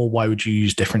pastas for? Why would you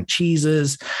use different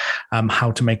cheeses? How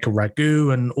to make a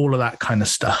ragu and all of that kind of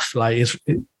stuff. Like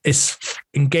it's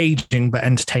engaging but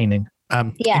entertaining.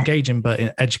 Engaging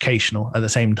but educational at the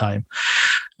same time.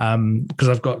 Because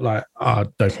I've got like, I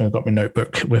don't think I've got my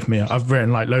notebook with me. I've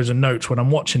written like loads of notes when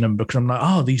I'm watching them, because I'm like,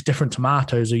 oh, these different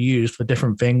tomatoes are used for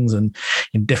different things and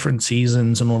in different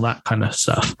seasons and all that kind of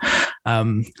stuff.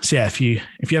 So yeah, if you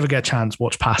ever get a chance,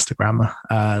 watch Pasta Grammar.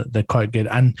 They're quite good.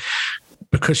 And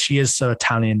because she is so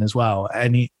Italian as well,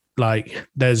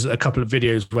 there's a couple of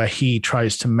videos where he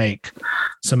tries to make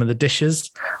some of the dishes,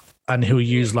 and he'll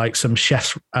use like some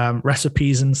chef's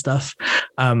recipes and stuff.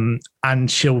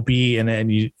 And she'll be in it,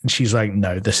 and she's like,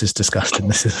 no, this is disgusting.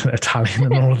 This isn't Italian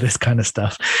and all of this kind of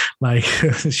stuff. Like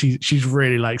she's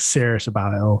really like serious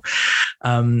about it all.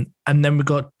 And then we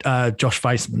got Josh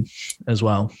Weissman as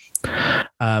well. He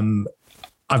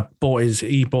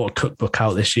bought a cookbook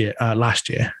out last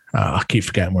year. I keep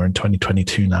forgetting we're in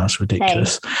 2022 now. It's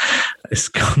ridiculous. Hey. It's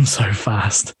gone so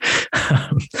fast.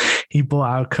 He bought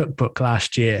out a cookbook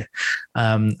last year,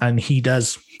 and he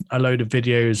does a load of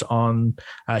videos on.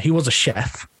 He was a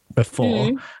chef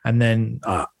before, and then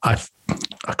I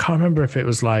can't remember if it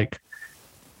was like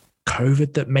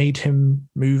COVID that made him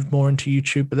move more into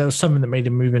YouTube, but there was something that made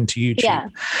him move into YouTube. Yeah.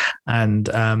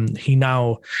 And he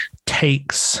now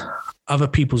takes other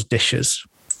people's dishes,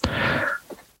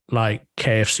 like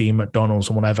KFC, McDonald's,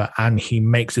 or whatever, and he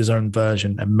makes his own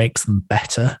version and makes them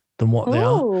better than what they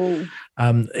are.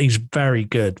 He's very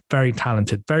good, very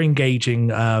talented, very engaging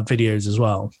videos as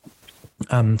well.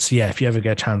 So yeah, if you ever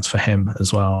get a chance for him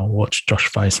as well, watch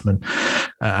Josh Weissman,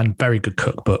 and very good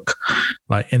cookbook.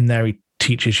 Like in there, he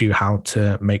teaches you how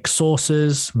to make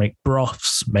sauces, make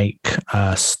broths, make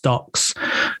stocks,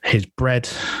 his bread,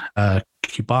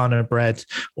 Cubano bread,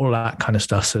 all that kind of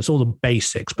stuff. So it's all the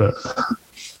basics, but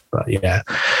yeah,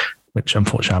 which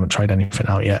unfortunately I haven't tried anything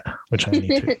out yet, which I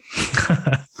need to.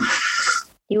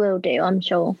 You will do, I'm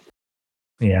sure.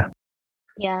 Yeah.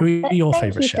 Yeah. Who are your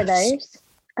Thank favourite you for chefs?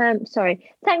 those.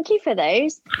 Sorry. Thank you for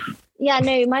those. Yeah,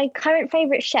 no, my current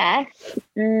favourite chef.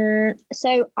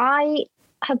 So I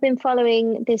have been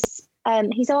following this.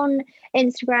 He's on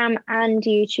Instagram and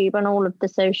YouTube on all of the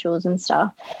socials and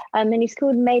stuff. And he's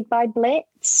called Made by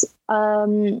Blitz.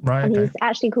 And he's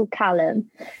actually called Callum.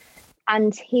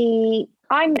 And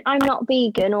I'm not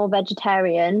vegan or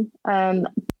vegetarian,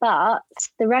 but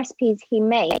the recipes he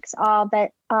makes are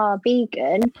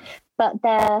vegan, but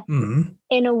they're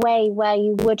in a way where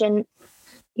you wouldn't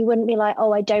be like,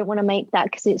 oh, I don't want to make that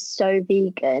because it's so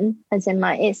vegan. As in,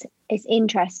 like, it's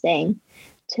interesting.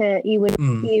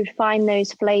 You'd find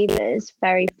those flavors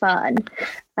very fun.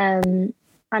 And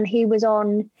he was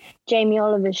on Jamie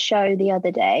Oliver's show the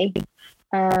other day.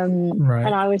 And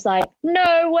I was like,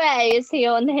 no way is he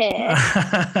on here.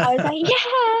 I was like,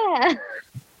 yeah.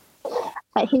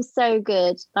 Like, he's so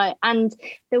good. Like, and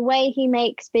the way he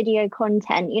makes video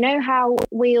content, you know how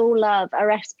we all love a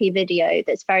recipe video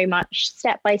that's very much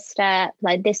step by step,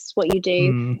 like this is what you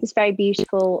do. It's very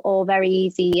beautiful or very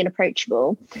easy and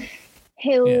approachable.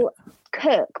 He'll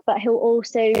cook, but he'll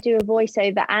also do a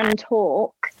voiceover and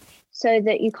talk so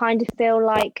that you kind of feel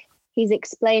like he's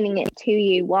explaining it to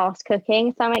you whilst cooking,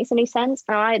 if that makes any sense.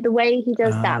 The way he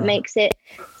does that makes it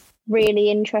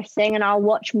really interesting, and I'll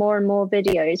watch more and more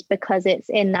videos because it's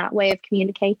in that way of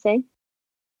communicating.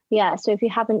 Yeah, so if you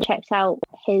haven't checked out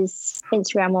his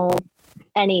Instagram or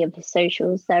any of his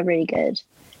socials, they're really good.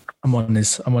 I'm on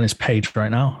his page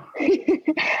right now.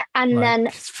 And like then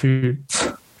his food.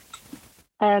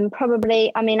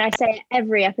 Probably, I mean, I say it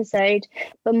every episode,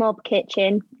 but Mob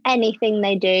Kitchen, anything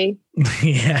they do.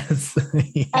 Yes.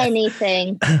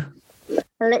 Anything.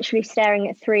 I'm literally staring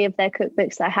at 3 of their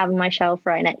cookbooks that I have on my shelf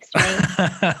right next to me.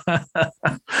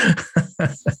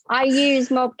 I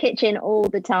use Mob Kitchen all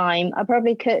the time. I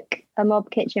probably cook a Mob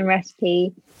Kitchen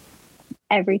recipe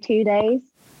every 2 days.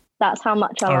 That's how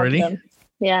much I love them.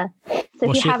 Yeah. So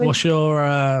what's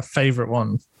your favourite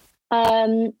one?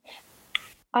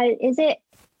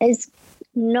 Is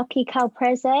gnocchi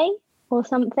calprese or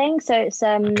something. So it's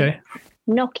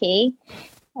gnocchi,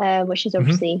 which is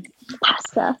obviously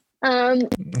pasta.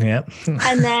 Yeah.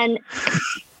 And then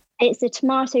it's a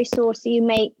tomato sauce that you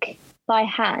make by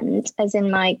hand, as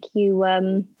in like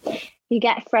you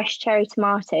get fresh cherry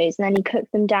tomatoes and then you cook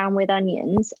them down with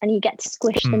onions and you get to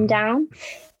squish them down.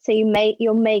 So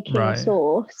you're making a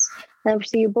sauce. And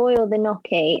obviously you boil the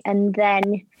gnocchi and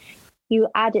then you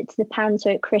add it to the pan so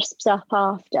it crisps up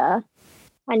after,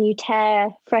 and you tear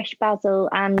fresh basil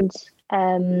and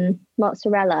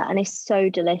mozzarella, and it's so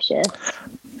delicious.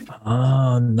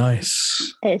 Oh,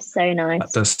 nice. It's so nice.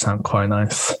 That does sound quite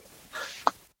nice.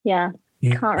 Yeah,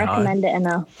 can't recommend it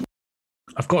enough.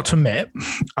 I've got to admit,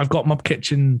 I've got Mob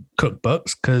Kitchen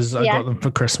cookbooks because I got them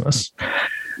for Christmas,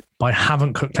 but I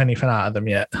haven't cooked anything out of them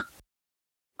yet.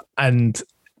 And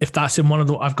if that's in one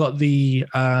of I've got the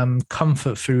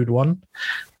comfort food one,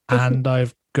 and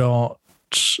I've got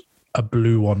a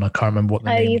blue one. I can't remember what the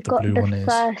name of the blue one is. You've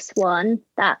got the first one.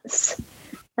 That's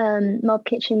Mob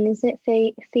Kitchen. Is it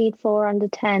Feed 4 Under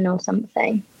 10 or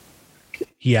something?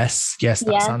 Yes, that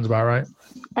sounds about right.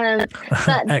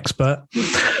 But expert.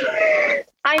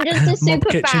 I'm just a super Mob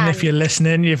Kitchen, fan. if you're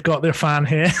listening, you've got the fan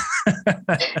here.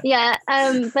 Yeah,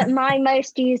 but my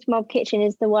most used Mob Kitchen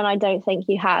is the one I don't think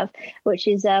you have, which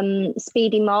is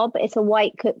Speedy Mob. It's a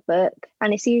white cookbook,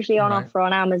 and it's usually on offer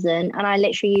on Amazon, and I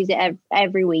literally use it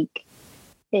every week.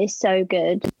 It's so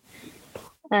good.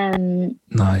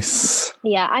 Nice.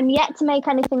 Yeah, I'm yet to make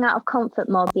anything out of Comfort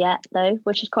Mob yet, though,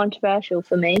 which is controversial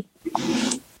for me.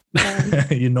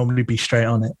 You normally be straight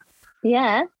on it.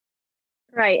 Yeah.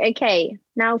 Right, okay.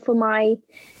 Now for my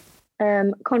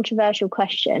controversial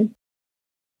question.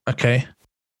 Okay.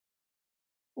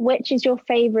 Which is your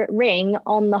favourite ring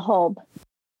on the hob?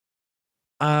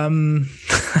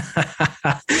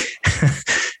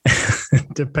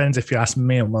 Depends if you ask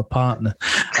me or my partner.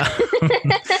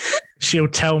 She'll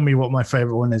tell me what my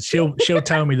favorite one is. She'll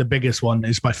tell me the biggest one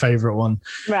is my favorite one.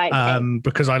 Right. Okay.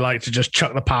 Because I like to just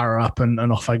chuck the power up and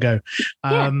off I go.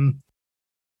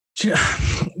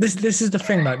 This is the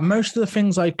thing, like most of the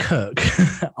things I cook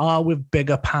are with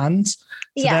bigger pans.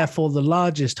 So therefore the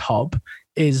largest hob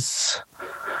is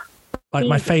like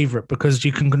my favorite because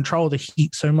you can control the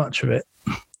heat so much of it.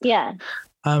 Yeah.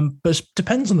 But it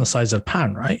depends on the size of the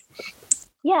pan, right?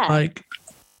 Yeah. Like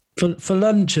for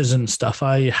lunches and stuff,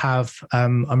 I have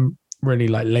I'm really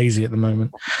like lazy at the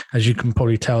moment. As you can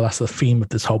probably tell, that's the theme of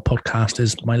this whole podcast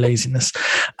is my laziness.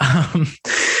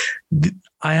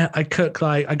 I cook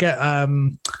I get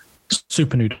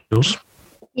super noodles.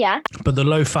 Yeah. But the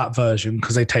low fat version,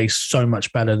 because they taste so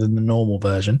much better than the normal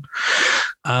version.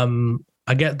 And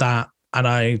I get that, and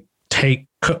I take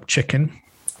cooked chicken,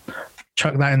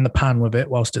 chuck that in the pan with it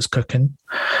whilst it's cooking,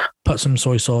 put some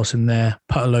soy sauce in there,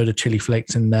 put a load of chili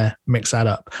flakes in there, mix that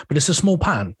up. But it's a small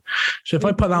pan. So if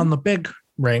I put that on the big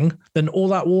ring, then all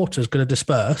that water is going to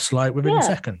disperse like within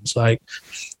seconds. Like,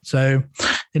 so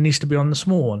it needs to be on the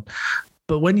small one.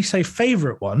 But when you say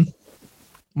favorite one,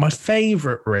 my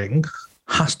favorite ring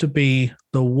has to be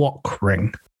the wok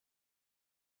ring.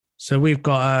 So we've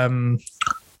got a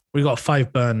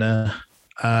 5-burner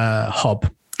hob.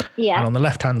 Yeah. And on the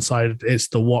left-hand side, it's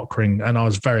the wok ring. And I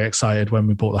was very excited when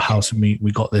we bought the house and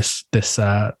we got this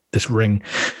ring.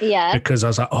 Yeah. Because I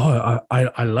was like, oh,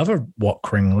 I love a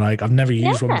wok ring. Like, I've never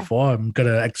used one before. I'm going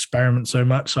to experiment so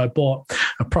much. So I bought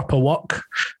a proper wok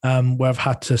where I've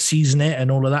had to season it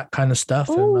and all of that kind of stuff.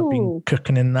 Ooh. And I've been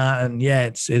cooking in that. And yeah,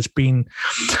 it's been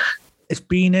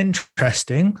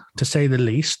interesting, to say the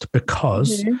least,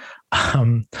 because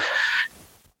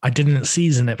I didn't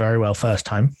season it very well first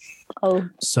time. Oh.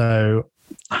 So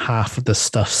half of the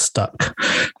stuff stuck to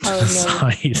the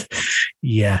side.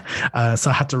 Yeah.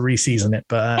 So I had to re-season it.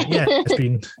 But yeah,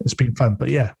 it's been fun. But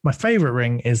yeah, my favorite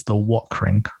ring is the wok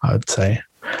ring, I would say.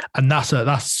 And that's a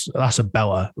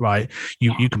belter, right?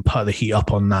 You can put the heat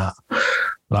up on that.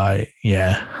 Like,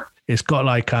 yeah. It's got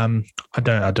like I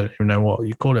don't even know what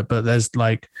you call it, but there's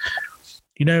like,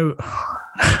 you know,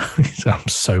 I'm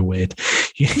so weird.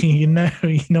 You know,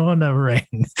 on a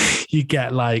ring, you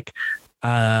get like,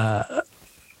 what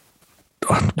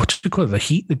do you call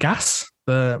it? The gas,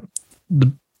 the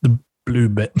blue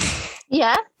bit.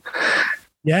 Yeah.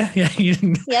 Yeah. Yeah,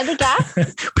 the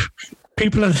gas.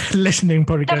 People are listening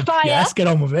probably going, yes, get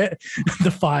on with it.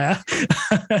 The fire.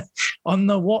 On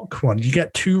the wok one, you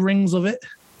get 2 rings of it.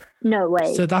 No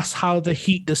way. So that's how the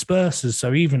heat disperses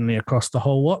so evenly across the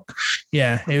whole wok.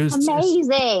 Yeah, it was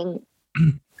amazing.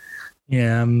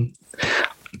 Yeah.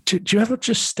 Do you ever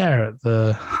just stare at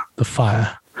the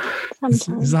fire?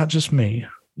 Sometimes. Is that just me?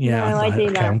 Yeah. No, I do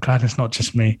that. I'm glad it's not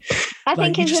just me. I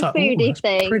think it's a foodie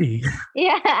thing. Pretty.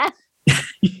 Yeah.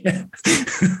 Yeah.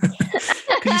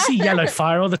 Because you see yellow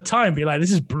fire all the time. Be like,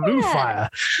 this is blue fire.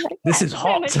 This is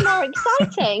hot. So much more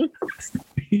exciting.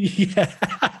 Yeah.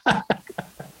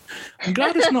 I'm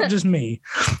glad it's not just me.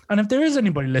 And if there is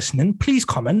anybody listening, please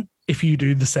comment if you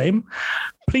do the same.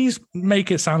 Please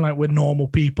make it sound like we're normal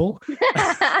people.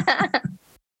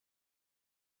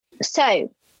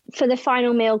 So, for the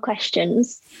final meal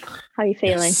questions, how are you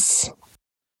feeling? Yes.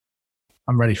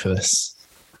 I'm ready for this.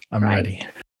 I'm ready.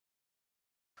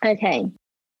 Okay.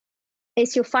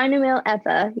 It's your final meal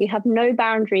ever. You have no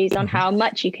boundaries on how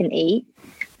much you can eat.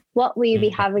 What will you be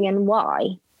having and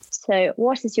why? So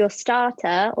what is your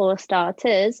starter or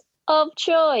starters of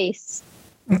choice?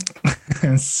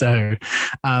 So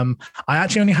I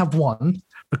actually only have one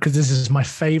because this is my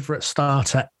favorite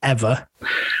starter ever,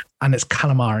 and it's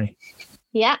calamari.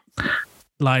 Yeah.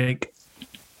 Like,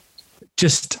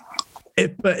 just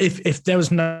but if there was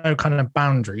no kind of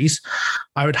boundaries,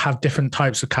 I would have different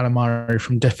types of calamari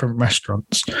from different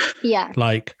restaurants. Yeah.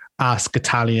 Like Ask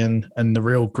Italian and the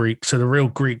Real Greek. So the Real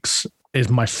Greeks is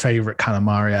my favorite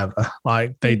calamari ever.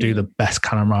 Like, they do the best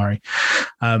calamari.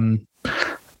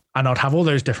 And I'd have all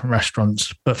those different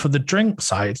restaurants. But for the drink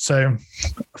side, so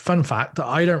fun fact,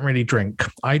 I don't really drink.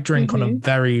 I drink on a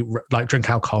very, drink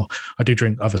alcohol. I do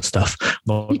drink other stuff.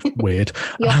 Not weird.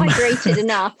 You're hydrated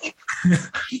enough.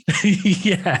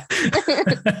 Yeah.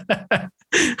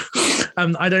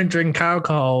 I don't drink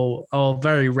alcohol, or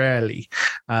very rarely,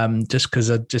 just because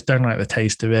I just don't like the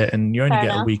taste of it. And you only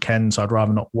get a weekend, so I'd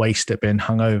rather not waste it being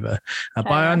hungover.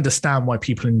 But I understand why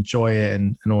people enjoy it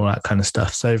and all that kind of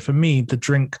stuff. So for me, the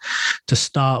drink to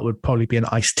start would probably be an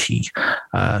iced tea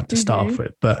to start off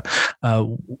with. But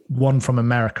one from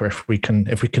America, if we can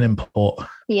import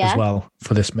as well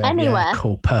for this meal. Anywhere. Yeah,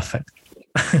 cool, perfect.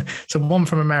 So one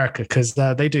from America, because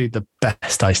they do the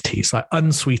best iced teas, like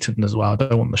unsweetened as well. I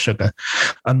don't want the sugar.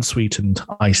 Unsweetened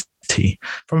iced tea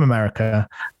from America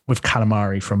with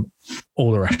calamari from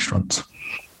all the restaurants.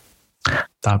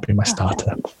 That'd be my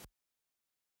starter.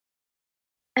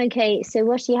 Okay, so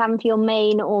what do you have for your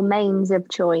main or mains of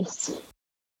choice?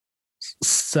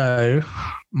 So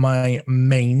my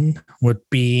main would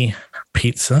be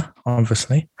pizza,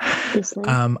 obviously.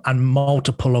 And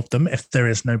multiple of them if there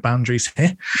is no boundaries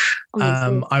here.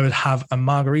 I would have a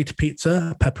margarita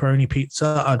pizza, a pepperoni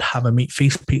pizza, I'd have a meat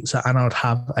feast pizza, and I would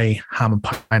have a ham and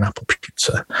pineapple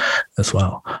pizza as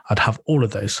well. I'd have all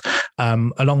of those,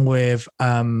 along with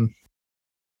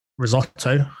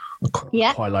risotto. I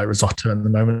quite like risotto at the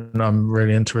moment. I'm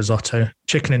really into risotto.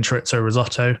 Chicken and chorizo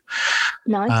risotto.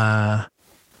 Nice.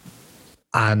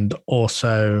 And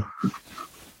also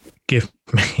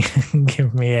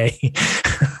give me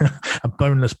a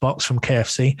boneless box from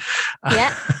KFC.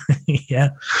 Yeah. Yeah.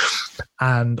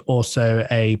 And also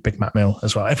a Big Mac meal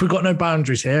as well. If we've got no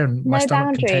boundaries here and my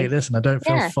stomach can take this and I don't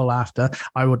feel full after,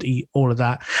 I would eat all of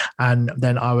that. And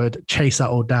then I would chase that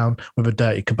all down with a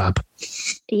dirty kebab.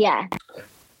 Yeah.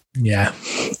 Yeah,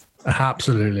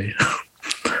 absolutely.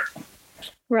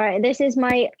 Right. This is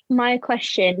my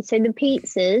question. So the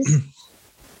pizzas,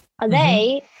 are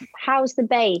they, how's the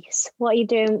base? What are you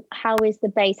doing? How is the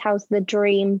base? How's the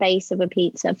dream base of a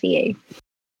pizza for you?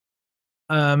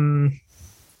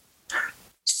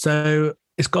 So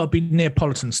it's got to be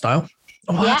Neapolitan style.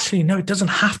 Oh, actually, no, it doesn't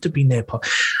have to be Neapolitan.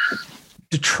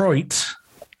 Detroit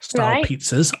style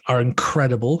pizzas are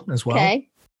incredible as well. Okay.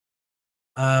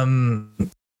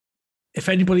 If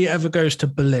anybody ever goes to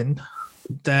Berlin,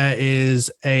 there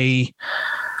is there's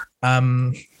a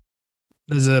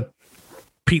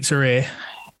pizzeria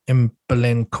in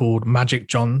Berlin called Magic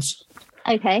John's.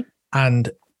 Okay. And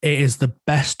it is the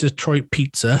best Detroit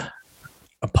pizza,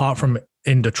 apart from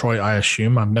in Detroit, I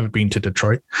assume. I've never been to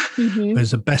Detroit. Mm-hmm. But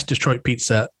it's the best Detroit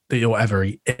pizza that you'll ever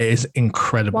eat. It is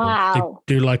incredible. Wow.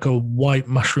 They do like a white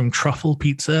mushroom truffle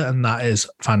pizza, and that is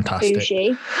fantastic.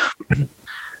 Bougie.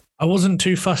 I wasn't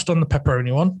too fussed on the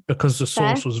pepperoni one because the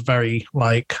sauce was very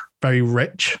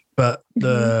rich, but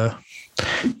the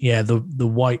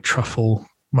white truffle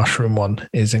mushroom one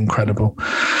is incredible.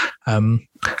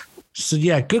 So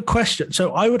yeah, good question.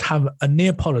 So I would have a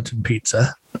Neapolitan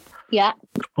pizza. Yeah.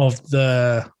 Of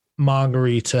the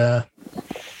margarita,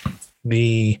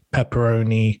 the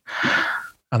pepperoni,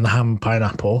 and the ham and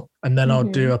pineapple. And then I'll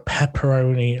do a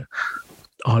pepperoni.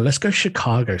 Oh, let's go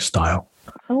Chicago style.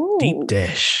 Ooh. Deep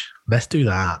dish. Let's do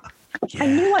that. Yeah. I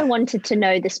knew I wanted to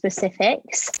know the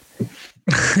specifics.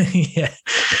 Yeah.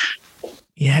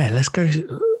 Yeah, let's go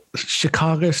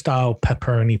Chicago style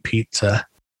pepperoni pizza.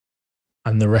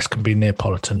 And the rest can be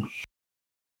Neapolitan.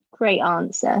 Great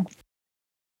answer.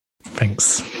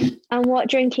 Thanks. And what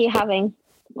drink are you having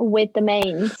with the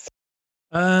mains?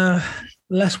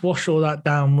 Let's wash all that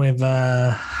down with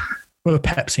a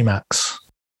Pepsi Max.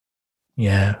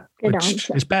 Yeah. Good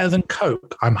answer. It's better than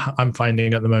Coke, I'm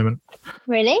finding at the moment.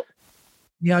 Really?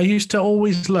 Yeah, I used to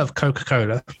always love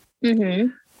Coca-Cola. Mm-hmm.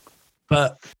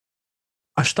 But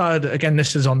I started, again,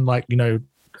 this is on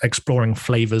exploring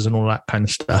flavors and all that kind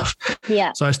of stuff.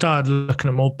 Yeah. So I started looking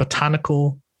at more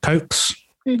botanical Cokes.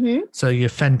 Mm-hmm. So your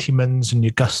Fentimans and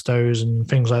your Gustos and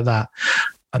things like that.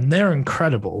 And they're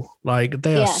incredible.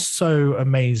 They are so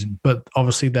amazing, but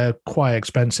obviously they're quite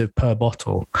expensive per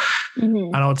bottle.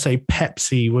 Mm-hmm. And I would say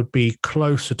Pepsi would be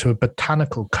closer to a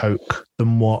botanical Coke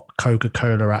than what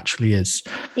Coca-Cola actually is.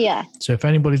 Yeah. So if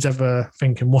anybody's ever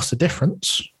thinking, what's the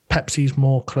difference? Pepsi's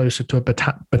more closer to I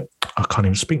can't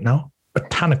even speak now.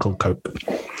 Botanical Coke.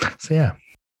 So yeah,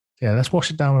 let's wash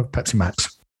it down with Pepsi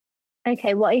Max.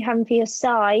 Okay, what are you having for your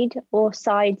side or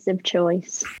sides of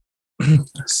choice?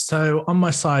 So on my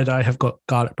side, I have got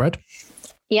garlic bread.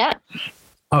 Yeah.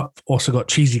 I've also got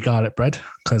cheesy garlic bread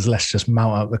because let's just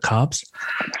mount up the carbs.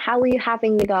 How are you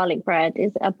having the garlic bread?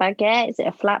 Is it a baguette? Is it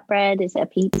a flatbread? Is it a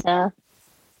pizza?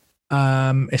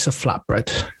 It's a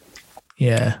flatbread.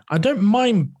 Yeah. I don't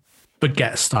mind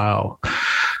baguette style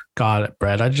garlic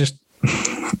bread.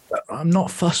 I'm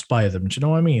not fussed by them. Do you know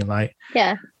what I mean?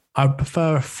 Yeah. I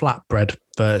prefer a flatbread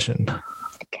version.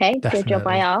 Okay, Definitely. Good job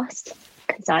I asked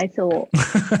because I thought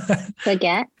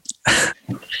baguette.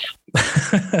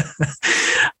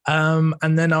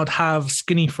 And then I'd have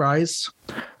skinny fries.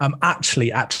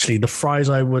 Actually, the fries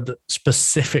I would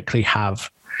specifically have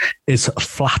is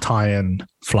flat iron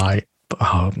fries.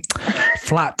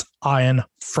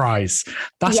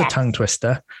 That's a tongue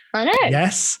twister. I know.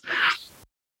 Yes,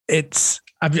 it's.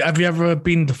 Have you ever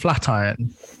been to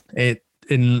Flatiron? I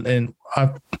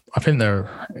think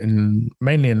they're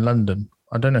mainly in London.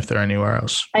 I don't know if they're anywhere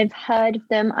else. I've heard of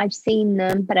them. I've seen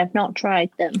them, but I've not tried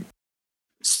them.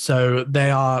 So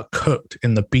they are cooked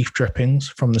in the beef drippings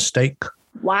from the steak.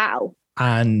 Wow.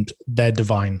 And they're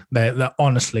divine. They're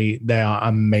honestly, they are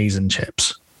amazing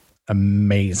chips.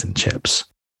 Amazing chips.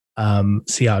 So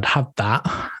yeah, I'd have that.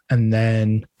 And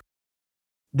then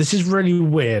this is really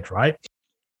weird, right?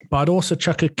 But I'd also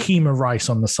chuck a keema rice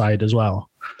on the side as well.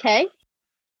 Okay.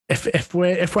 If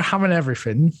we're having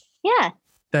everything,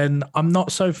 then I'm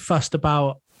not so fussed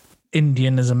about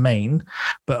Indian as a main,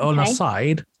 but on a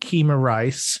side, keema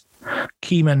rice,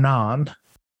 keema naan,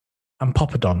 and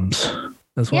poppadoms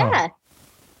as well. Yeah.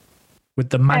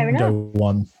 With the mango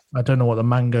one. I don't know what the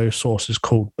mango sauce is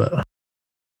called, but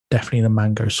definitely the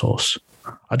mango sauce.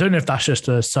 I don't know if that's just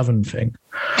a southern thing.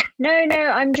 No,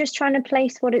 I'm just trying to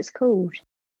place what it's called.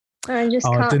 I just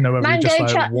I can't. didn't know whether you Mango just like,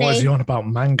 chutney. what is he on about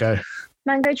mango?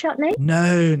 Mango chutney?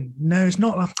 No, it's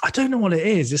not. I don't know what it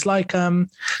is. It's like, so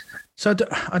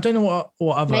I don't know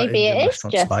what other Maybe Indian it is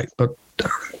restaurants just like, but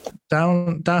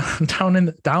down in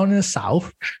the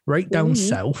south, right down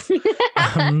south,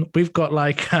 we've got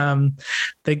like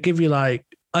they give you like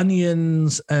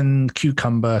onions and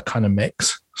cucumber kind of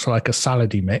mix, so like a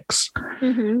salady mix.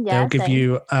 Yeah, They'll give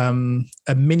you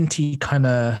a minty kind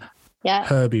of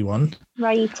herby one.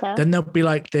 Raita. Then there'll be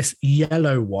like this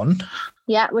yellow one.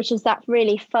 Yeah, which is that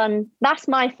really fun. That's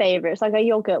my favorite. It's like a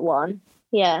yogurt one.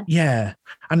 Yeah. Yeah,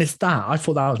 and it's that. I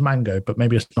thought that was mango, but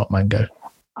maybe it's not mango.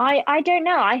 I don't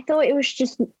know. I thought it was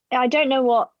just, I don't know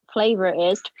what flavor it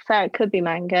is. To be fair, it could be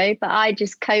mango, but I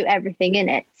just coat everything in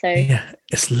it. So yeah,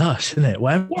 it's lush, isn't it?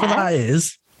 Whatever that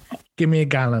is, give me a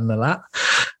gallon of that.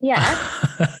 Yeah.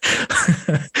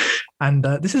 And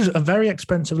this is a very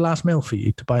expensive last meal for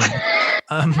you to buy.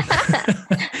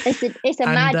 It's a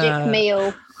magic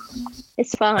meal.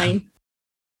 It's fine.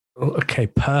 Okay,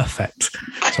 perfect.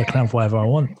 So I can have whatever I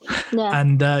want. Yeah.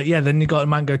 And then you got a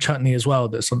mango chutney as well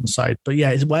that's on the side. But yeah,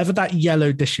 it's whatever that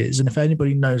yellow dish is. And if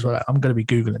anybody knows what, I'm going to be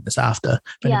Googling this after.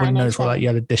 If anybody knows what that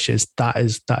yellow dish is, that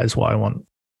is what I want.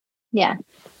 Yeah.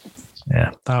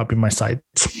 Yeah, that would be my side.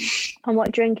 And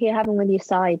what drink are you having with your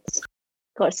sides?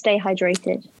 Got to stay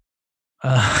hydrated.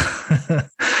 Let's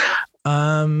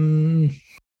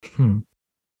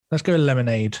go with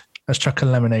lemonade. Let's chuck a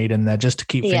lemonade in there just to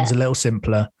keep things a little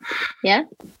simpler. Yeah.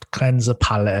 Cleanse the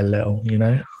palate a little, you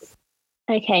know?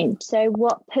 Okay, so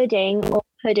what pudding or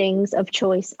puddings of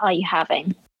choice are you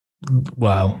having?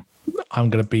 Well, I'm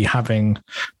going to be having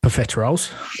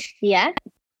profiteroles. Yeah.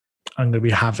 I'm going to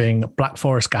be having Black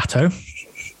Forest Gatto.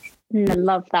 I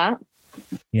love that.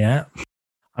 Yeah.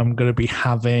 I'm going to be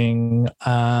having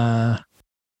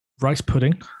rice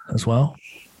pudding as well.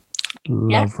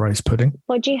 Love rice pudding.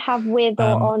 What do you have with or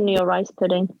on your rice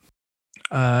pudding?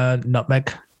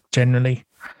 Nutmeg, generally.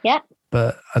 Yeah.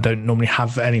 But I don't normally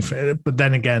have anything. But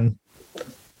then again,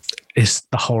 it's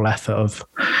the whole effort of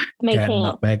getting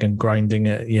nutmeg and grinding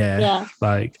it. Yeah.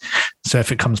 Like, so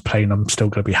if it comes plain, I'm still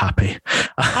going to be happy.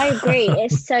 I agree.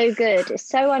 It's so good. It's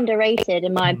so underrated,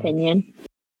 in my opinion.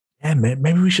 Yeah,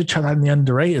 maybe we should try that on the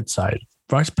underrated side.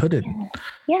 Rice pudding.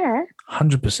 Yeah.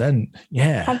 100%.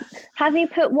 Yeah. Have you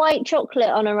put white chocolate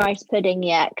on a rice pudding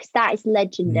yet? Because that is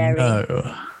legendary.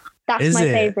 No. That's my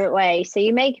favourite way. So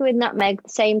you make it with nutmeg the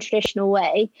same traditional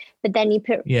way, but then you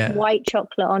put white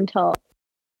chocolate on top.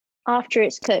 After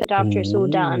it's cooked, after it's all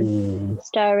done,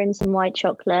 stir in some white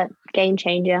chocolate. Game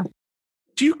changer.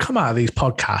 Do you come out of these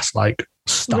podcasts like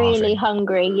starving? Really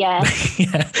hungry, yeah.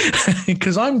 Yeah,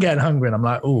 because I'm getting hungry and I'm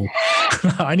like, oh,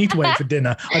 I need to wait for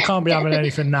dinner. I can't be having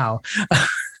anything now.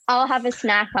 I'll have a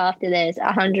snack after this,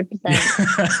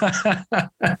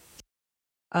 100%.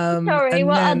 Sorry,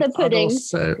 what other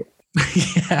puddings?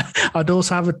 I'd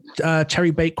also have a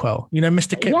cherry bakewell. You know,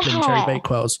 Mr. Kipling cherry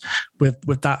bakewells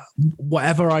with that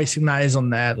whatever icing that is on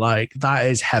there. Like that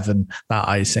is heaven. That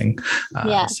icing.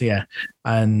 So yeah,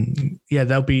 and yeah,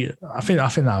 there'll be. I think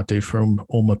that'll do for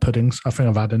all my puddings. I think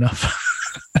I've had enough.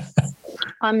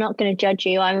 I'm not going to judge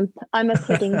you. I'm a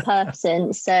pudding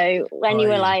person. So when you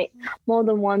were like more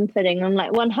than one pudding, I'm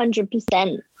like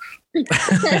 100%.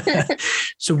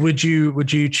 So would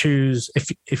you choose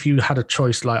if you had a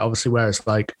choice, like obviously where it's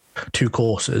like 2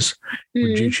 courses,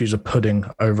 would you choose a pudding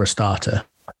over a starter?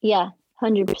 Yeah,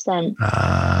 100%.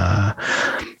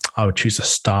 I would choose a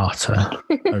starter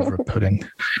over a pudding.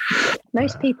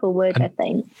 Most people would, I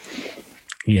think.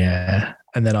 Yeah,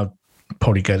 and then I'd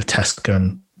probably go to Tesco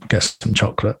and get some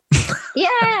chocolate.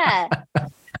 Yeah,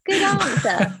 good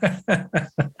answer.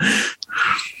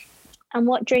 And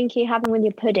what drink are you having with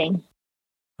your pudding?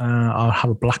 I'll have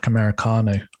a black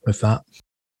Americano with that.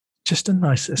 It's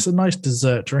a nice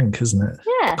dessert drink, isn't it?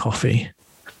 Yeah. Coffee.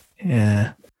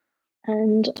 Yeah.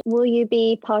 And will you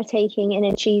be partaking in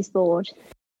a cheese board?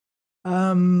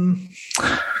 I'm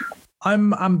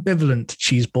ambivalent to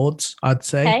cheese boards, I'd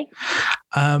say. Okay.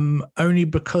 Only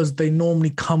because they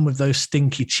normally come with those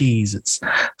stinky cheeses.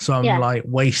 So I'm like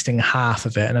wasting half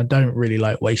of it, and I don't really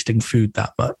like wasting food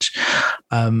that much.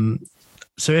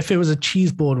 So if it was a cheese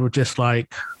board with just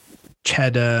like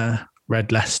cheddar,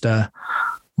 red Leicester,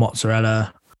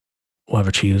 mozzarella,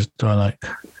 whatever cheese do I like,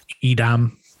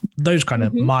 Edam, those kind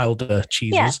of milder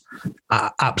cheeses,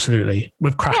 absolutely,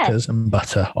 with crackers and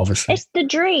butter, obviously. It's the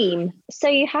dream. So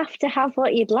you have to have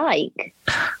what you'd like.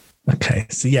 Okay,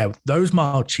 so yeah, those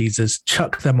mild cheeses,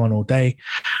 chuck them on all day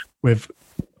with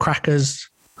crackers,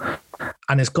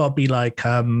 and it's got to be like,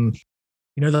 the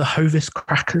Hovis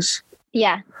crackers.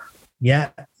 Yeah.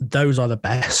 Yeah, those are the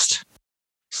best.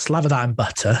 Slather that in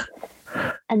butter,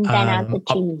 And then add the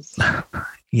cheese.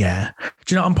 Yeah.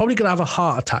 Do you know, I'm probably going to have a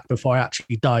heart attack before I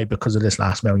actually die because of this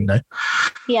last meal, you know?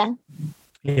 Yeah.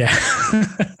 Yeah.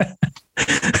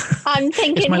 I'm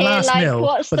thinking it's my here, last like, meal,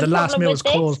 what's but the the last problem meal with has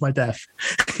this? caused my death.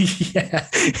 Yeah.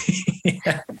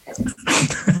 Yeah.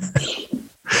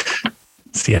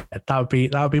 So yeah, that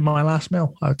would be my last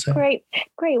meal, I would say.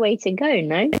 Great way to go,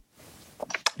 no?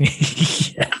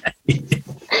 Yeah.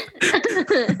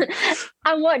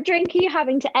 And what drink are you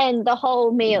having to end the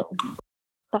whole meal?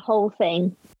 The whole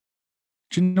thing?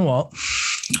 Do you know what?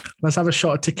 Let's have a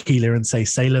shot of tequila and say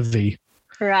 "C'est la vie."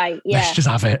 Right, yeah. Let's just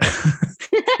have it.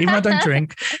 Even though I don't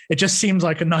drink, it just seems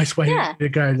like a nice way to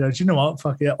go. Do you know what?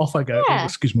 Fuck it. Off I go. Yeah. Oh,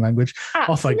 excuse my language.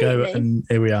 Absolutely. Off I go, and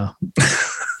here we are.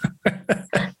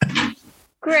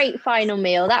 Great final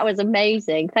meal. That was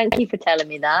amazing. Thank you for telling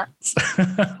me that.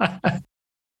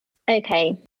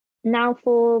 Okay. Now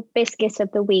for biscuits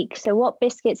of the week. So what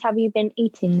biscuits have you been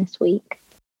eating this week?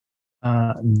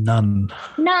 None.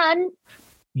 None?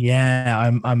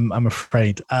 Yeah, I'm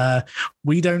afraid.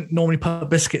 We don't normally put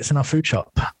biscuits in our food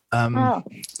shop.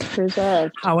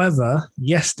 Preserved. However,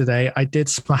 yesterday I did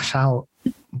smash out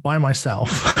by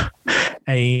myself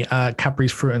a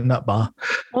Cadbury's fruit and nut bar.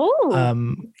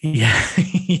 Oh. Yeah.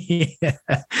 Yeah.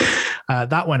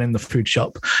 That went in the food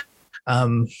shop.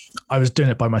 I was doing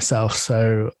it by myself,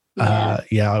 so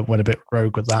I went a bit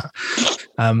rogue with that.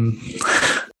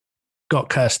 Got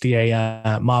Kirsty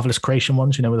a Marvelous Creation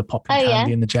ones, you know, with the popping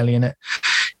candy and the jelly in it.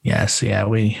 Yeah, so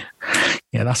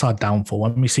that's our downfall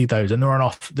when we see those, and they're on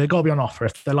offer. They've got to be on offer.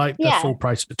 If they're like the full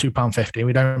price at £2.50,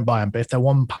 we don't buy them. But if they're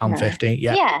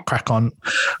 £1.50, crack on,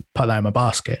 put that in my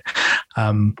basket.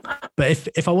 But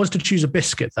if I was to choose a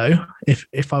biscuit though,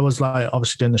 if I was like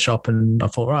obviously doing the shop and I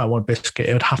thought, right, I want a biscuit,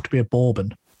 it would have to be a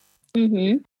bourbon.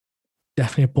 Mm-hmm.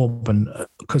 Definitely a bourbon,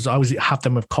 because I always have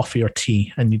them with coffee or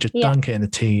tea, and you just dunk it in the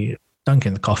tea, dunk it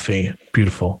in the coffee.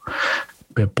 Beautiful.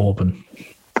 Be a bourbon.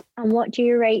 And what do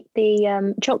you rate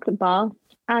the chocolate bar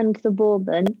and the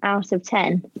bourbon out of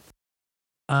 10?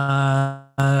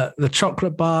 The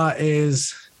chocolate bar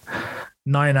is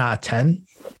 9 out of 10.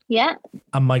 Yeah.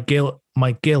 And my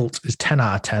guilt is 10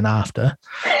 out of 10 after.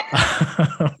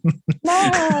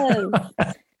 No,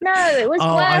 it was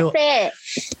worth it.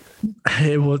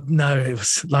 It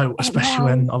was like, especially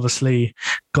when obviously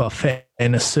got to fit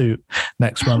in a suit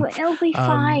next month. It'll be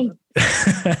fine.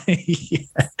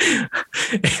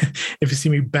 If you see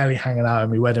me belly hanging out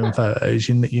in my wedding photos,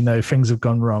 you know things have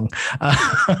gone wrong.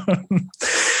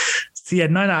 So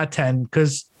 9 out of 10,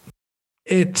 because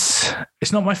it's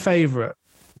not my favorite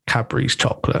Cadbury's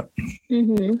chocolate.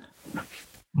 Mm-hmm.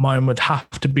 Mine would have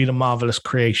to be the Marvelous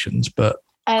Creations, but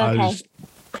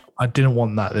I didn't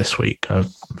want that this week.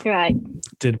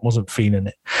 Wasn't feeling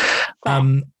it.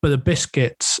 But the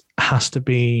biscuits has to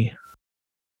be.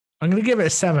 I'm going to give it a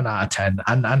 7 out of 10,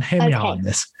 and hear me out on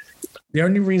this. The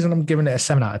only reason I'm giving it a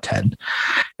 7 out of 10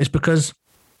 is because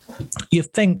you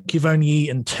think you've only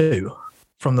eaten 2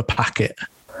 from the packet,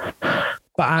 but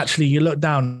actually you look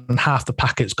down and half the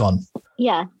packet's gone.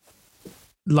 Yeah.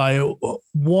 Like,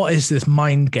 what is this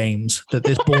mind games that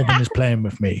this bourbon is playing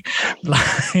with me?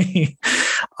 Like,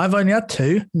 I've only had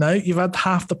 2. No, you've had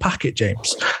half the packet,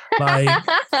 James. Like,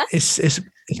 it's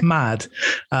mad.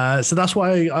 So that's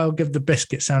why I'll give the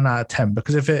biscuit 7 out of 10,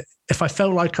 because if I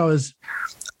felt like I was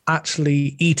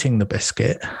actually eating the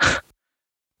biscuit,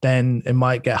 then it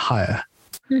might get higher.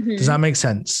 Mm-hmm. Does that make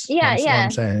sense? Yeah, That's what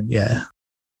I'm saying. Yeah.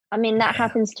 I mean, that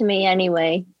happens to me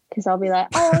anyway, because I'll be like,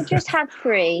 oh, I'll just have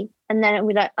 3. And then it'll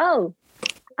be like, oh,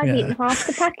 I've eaten half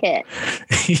the packet.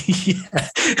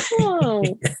 Oh.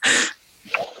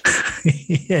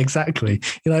 Yeah, exactly.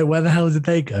 You're like, where the hell did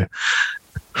they go?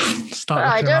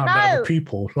 Start looking around at other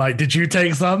people. Like, did you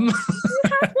take some? You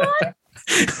have one?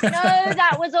 No,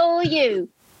 that was all you.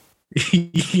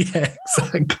 Yeah,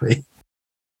 exactly.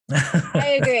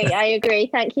 I agree.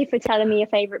 Thank you for telling me your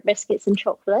favourite biscuits and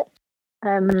chocolate.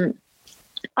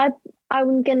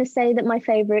 I'm going to say that my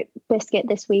favourite biscuit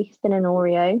this week has been an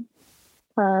Oreo.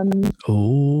 My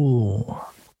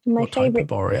favourite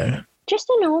Oreo? Just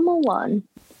a normal one.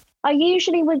 I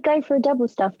usually would go for a double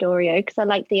stuffed Oreo because I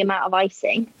like the amount of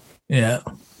icing. Yeah.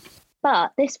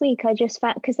 But this week I just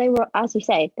found, because they were, as you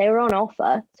say, they were on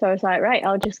offer. So I was like, right,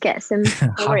 I'll just get some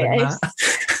Oreos.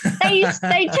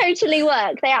 They totally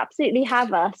work. They absolutely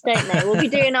have us, don't they? We'll be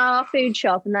doing our food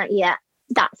shop and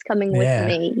that's coming with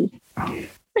me.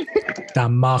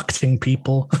 Damn marketing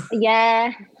people.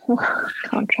 Yeah.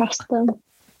 Can't trust them.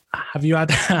 Have you had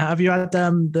the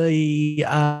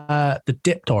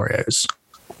dipped Oreos?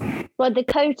 Well, the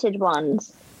coated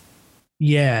ones.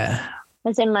 Yeah.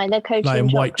 As in like the coated like in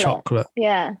chocolate. white chocolate.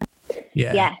 Yeah.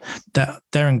 Yeah. Yes.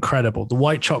 They're incredible. The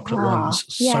white chocolate ones,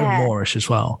 so Moorish as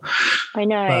well. I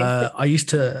know. I used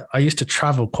to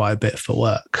travel quite a bit for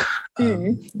work,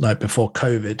 like before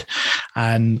COVID,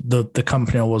 and the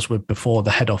company I was with before,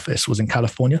 the head office was in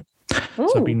California. Ooh.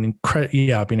 So I've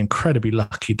been incredibly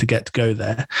lucky to get to go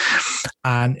there.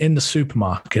 And in the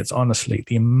supermarkets, honestly,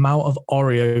 the amount of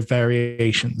Oreo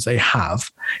variations they have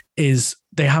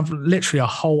literally a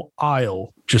whole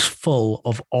aisle just full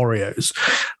of Oreos.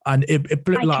 And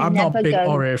I'm not a big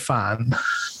Oreo fan.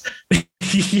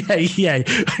 yeah.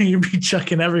 You'd be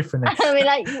chucking everything in. I mean,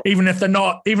 like, even if they're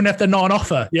not on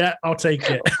offer. Yeah, I'll take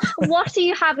it. What are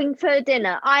you having for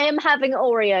dinner? I am having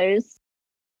Oreos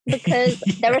because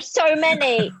there are so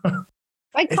many.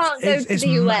 I can't go to the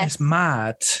US. It's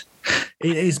mad.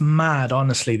 It is mad,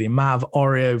 honestly, the amount of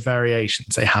Oreo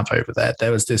variations they have over there.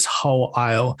 There was this whole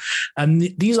aisle, and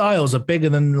these aisles are bigger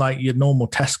than like your normal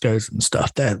Tesco's and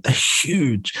stuff. They're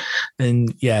huge.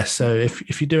 And yeah, so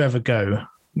if you do ever go,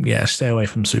 stay away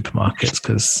from supermarkets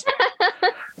because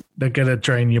they're going to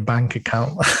drain your bank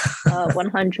account.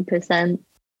 100%.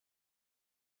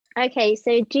 Okay,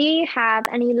 so do you have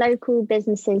any local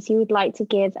businesses you would like to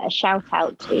give a shout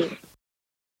out to?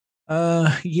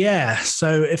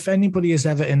 So if anybody is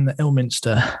ever in the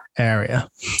Ilminster area,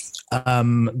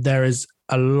 there is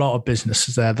a lot of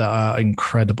businesses there that are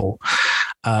incredible.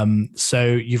 So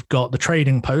you've got the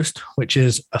Trading Post, which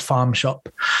is a farm shop,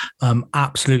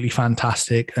 absolutely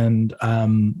fantastic, and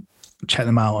check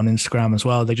them out on Instagram as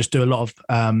well. They just do a lot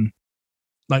of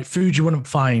like food you wouldn't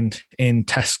find in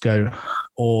Tesco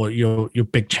or your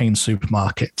big chain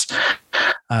supermarkets.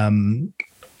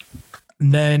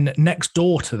 Then next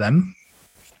door to them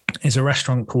is a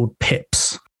restaurant called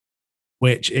Pips,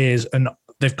 which is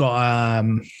they've got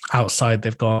outside,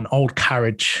 they've got an old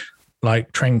carriage,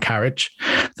 like train carriage,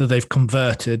 that they've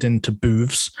converted into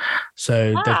booths.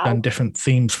 So they've done different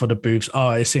themes for the booths.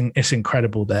 It's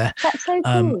incredible there. That's so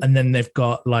cool. And then they've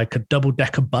got like a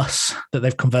double-decker bus that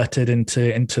they've converted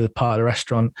into the part of the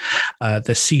restaurant.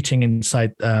 There's seating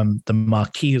inside the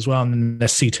marquee as well, and then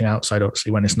there's seating outside,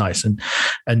 obviously, when it's nice. And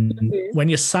when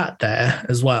you're sat there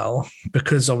as well,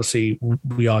 because obviously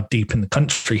we are deep in the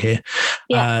country here,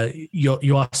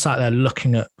 you are sat there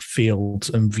looking at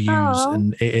fields and views,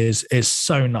 and it's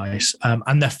so nice.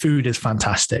 And their food is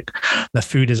fantastic. Their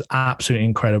food is absolutely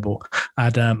incredible. I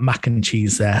had mac and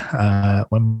cheese there.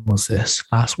 When was this?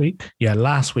 Last week? Yeah,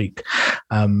 last week.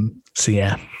 Then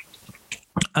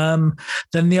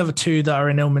the other two that are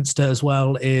in Ilminster as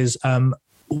well is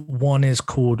one is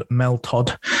called Mel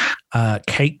Todd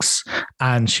Cakes,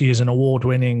 and she is an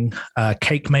award-winning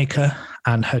cake maker,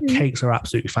 and her cakes are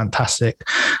absolutely fantastic.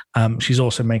 She's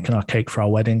also making our cake for our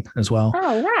wedding as well.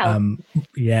 Oh,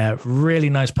 wow. Really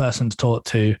nice person to talk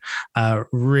to,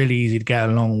 really easy to get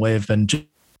along with. And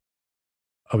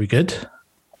are we good?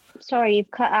 Sorry,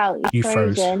 you've cut out. You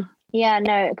frozen. Yeah,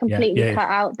 no, it completely cut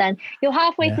out then. You're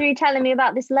halfway through telling me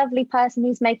about this lovely person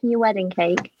who's making your wedding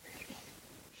cake.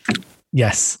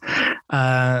 Yes.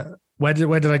 Where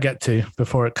did I get to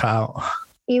before it cut out?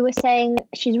 You were saying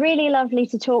she's really lovely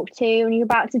to talk to, and you're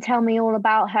about to tell me all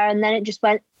about her, and then it just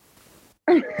went.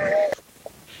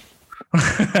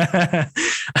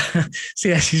 So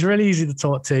yeah, she's really easy to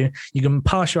talk to. You can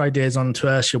pass your ideas on to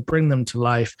her. She'll bring them to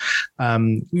life.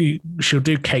 She'll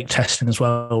do cake testing as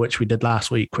well, which we did last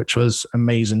week, which was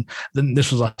amazing. Then this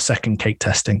was our second cake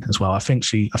testing as well. I think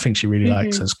she really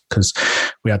likes us because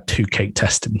we had 2 cake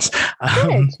testings.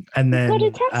 And then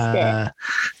you've got to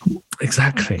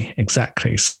test it.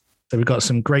 Exactly. So we've got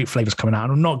some great flavors coming out.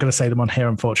 And I'm not going to say them on here,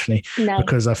 unfortunately,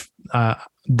 because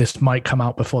this might come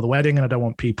out before the wedding, and I don't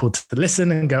want people to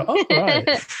listen and go, oh, right,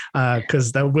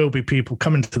 because there will be people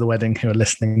coming to the wedding who are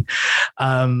listening.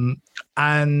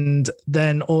 And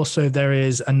then also there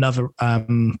is another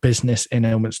business in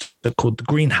Ilminster called The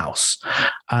Greenhouse,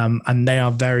 and they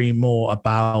are very more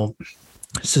about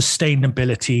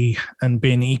sustainability and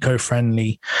being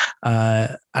eco-friendly,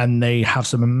 and they have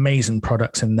some amazing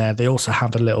products in there. They also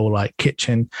have a little like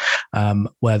kitchen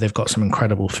where they've got some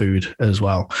incredible food as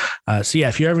well. So yeah,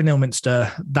 if you're ever in Ilminster,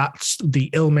 that's the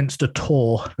Ilminster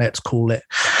tour, let's call it.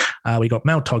 We got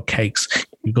Mel Todd Cakes,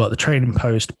 you've got the Trading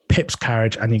Post, Pips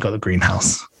Carriage, and you've got the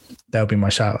Greenhouse. There'll be my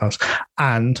shout outs.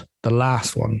 And the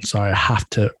last one, sorry, I have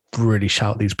to really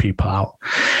shout these people out.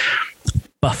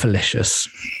 Buffalicious.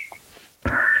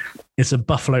 It's a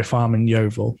buffalo farm in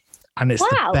Yeovil, and it's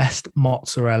the best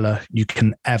mozzarella you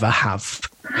can ever have.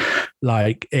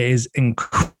 Like, it is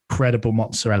incredible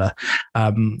mozzarella.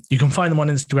 You can find them on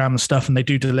Instagram and stuff, and they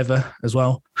do deliver as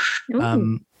well.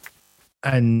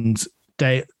 And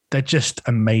they're just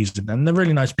amazing, and they're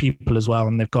really nice people as well.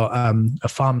 And they've got a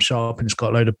farm shop, and it's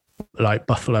got a load of like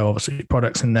buffalo obviously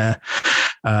products in there.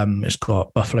 It's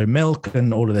got buffalo milk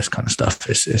and all of this kind of stuff.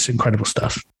 It's incredible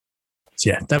stuff. So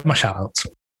yeah, they're my shout outs.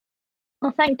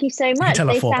 Well, thank you so much.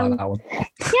 Tell us about that one.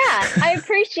 Yeah, I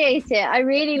appreciate it. I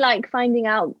really like finding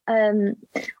out. I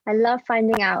love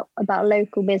finding out about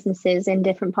local businesses in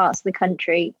different parts of the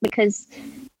country, because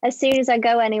as soon as I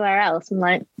go anywhere else, I'm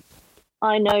like,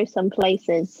 I know some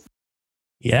places.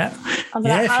 Yeah. I'm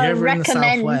yeah, like, if you're ever in the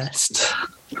Southwest.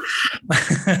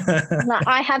 Like,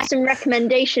 I have some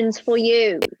recommendations for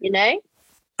you, you know?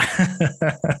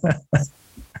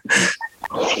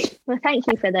 Well, thank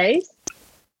you for those.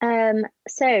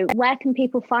 So where can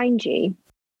people find you?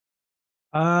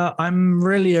 I'm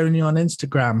really only on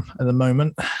Instagram at the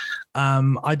moment.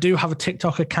 I do have a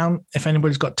TikTok account. If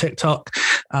anybody's got TikTok,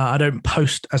 I don't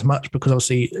post as much because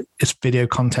obviously it's video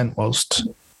content whilst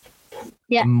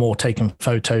I'm more taking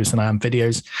photos than I am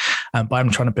videos. But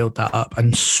I'm trying to build that up,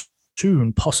 and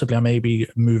soon possibly I may be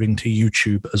moving to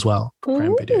YouTube as well.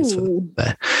 Preparing videos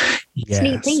there.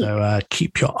 Yeah, so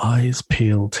keep your eyes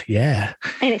peeled. Yeah.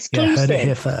 And exclusive. Yeah, heard it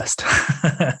here first.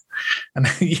 And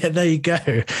yeah, there you go.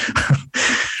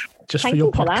 Just for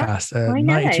your podcast.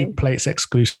 92 Plates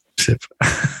exclusive.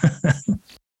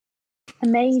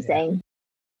 Amazing.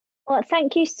 Well,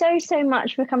 thank you so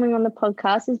much for coming on the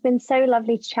podcast. It's been so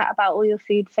lovely to chat about all your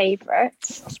food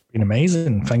favourites. It's been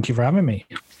amazing. Thank you for having me.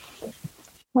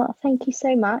 Well, thank you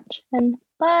so much, and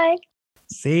bye.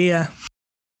 See ya.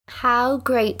 How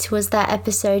great was that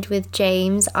episode with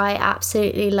James? I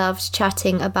absolutely loved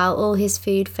chatting about all his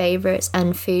food favourites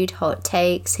and food hot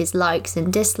takes, his likes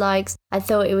and dislikes. I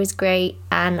thought it was great,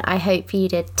 and I hope you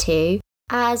did too.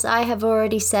 As I have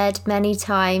already said many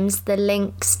times, the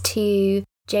links to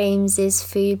James's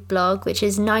food blog, which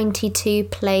is 92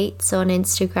 Plates on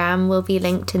Instagram, will be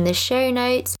linked in the show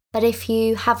notes. But if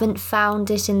you haven't found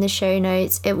it in the show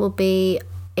notes, it will be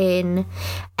in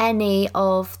any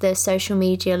of the social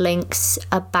media links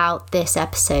about this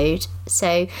episode.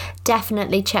 So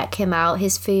definitely check him out.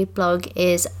 His food blog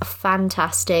is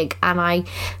fantastic, and I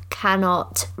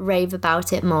cannot rave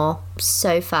about it more.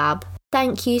 So fab.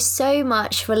 Thank you so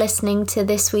much for listening to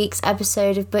this week's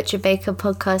episode of Butcher Baker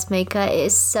Podcast Maker. It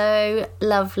is so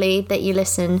lovely that you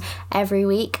listen every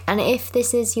week. And if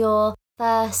this is your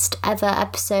first ever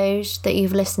episode that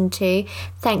you've listened to,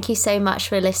 thank you so much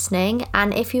for listening.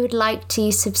 And if you would like to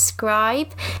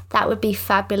subscribe, that would be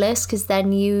fabulous, because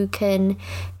then you can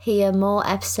hear more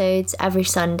episodes every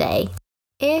Sunday.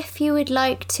 If you would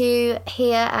like to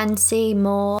hear and see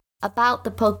more about the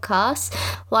podcast,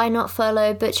 why not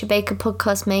follow Butcher Baker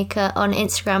Podcast Maker on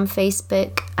Instagram,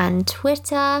 Facebook and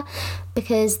Twitter,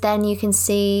 because then you can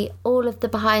see all of the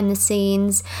behind the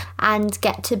scenes and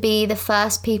get to be the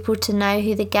first people to know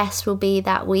who the guest will be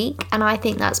that week, and I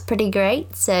think that's pretty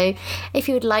great. So if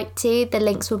you would like to, the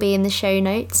links will be in the show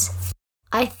notes.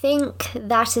 I think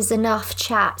that is enough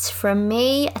chat from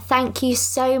me. Thank you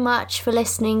so much for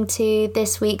listening to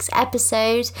this week's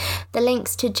episode. The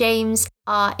links to James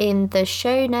are in the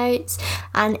show notes,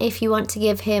 and if you want to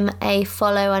give him a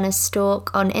follow and a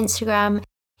stalk on Instagram,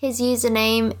 his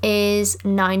username is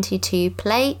 92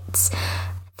 Plates.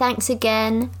 Thanks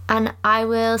again, and I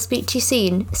will speak to you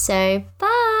soon. So,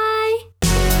 bye!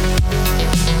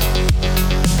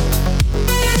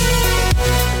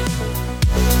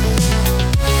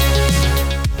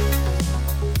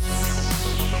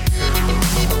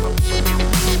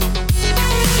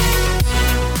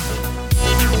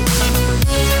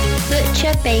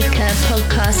 Butcher Baker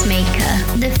Podcast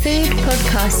Maker, the food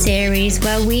podcast series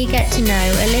where we get to know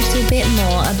a little bit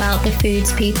more about the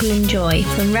foods people enjoy,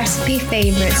 from recipe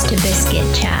favourites to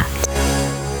biscuit chat.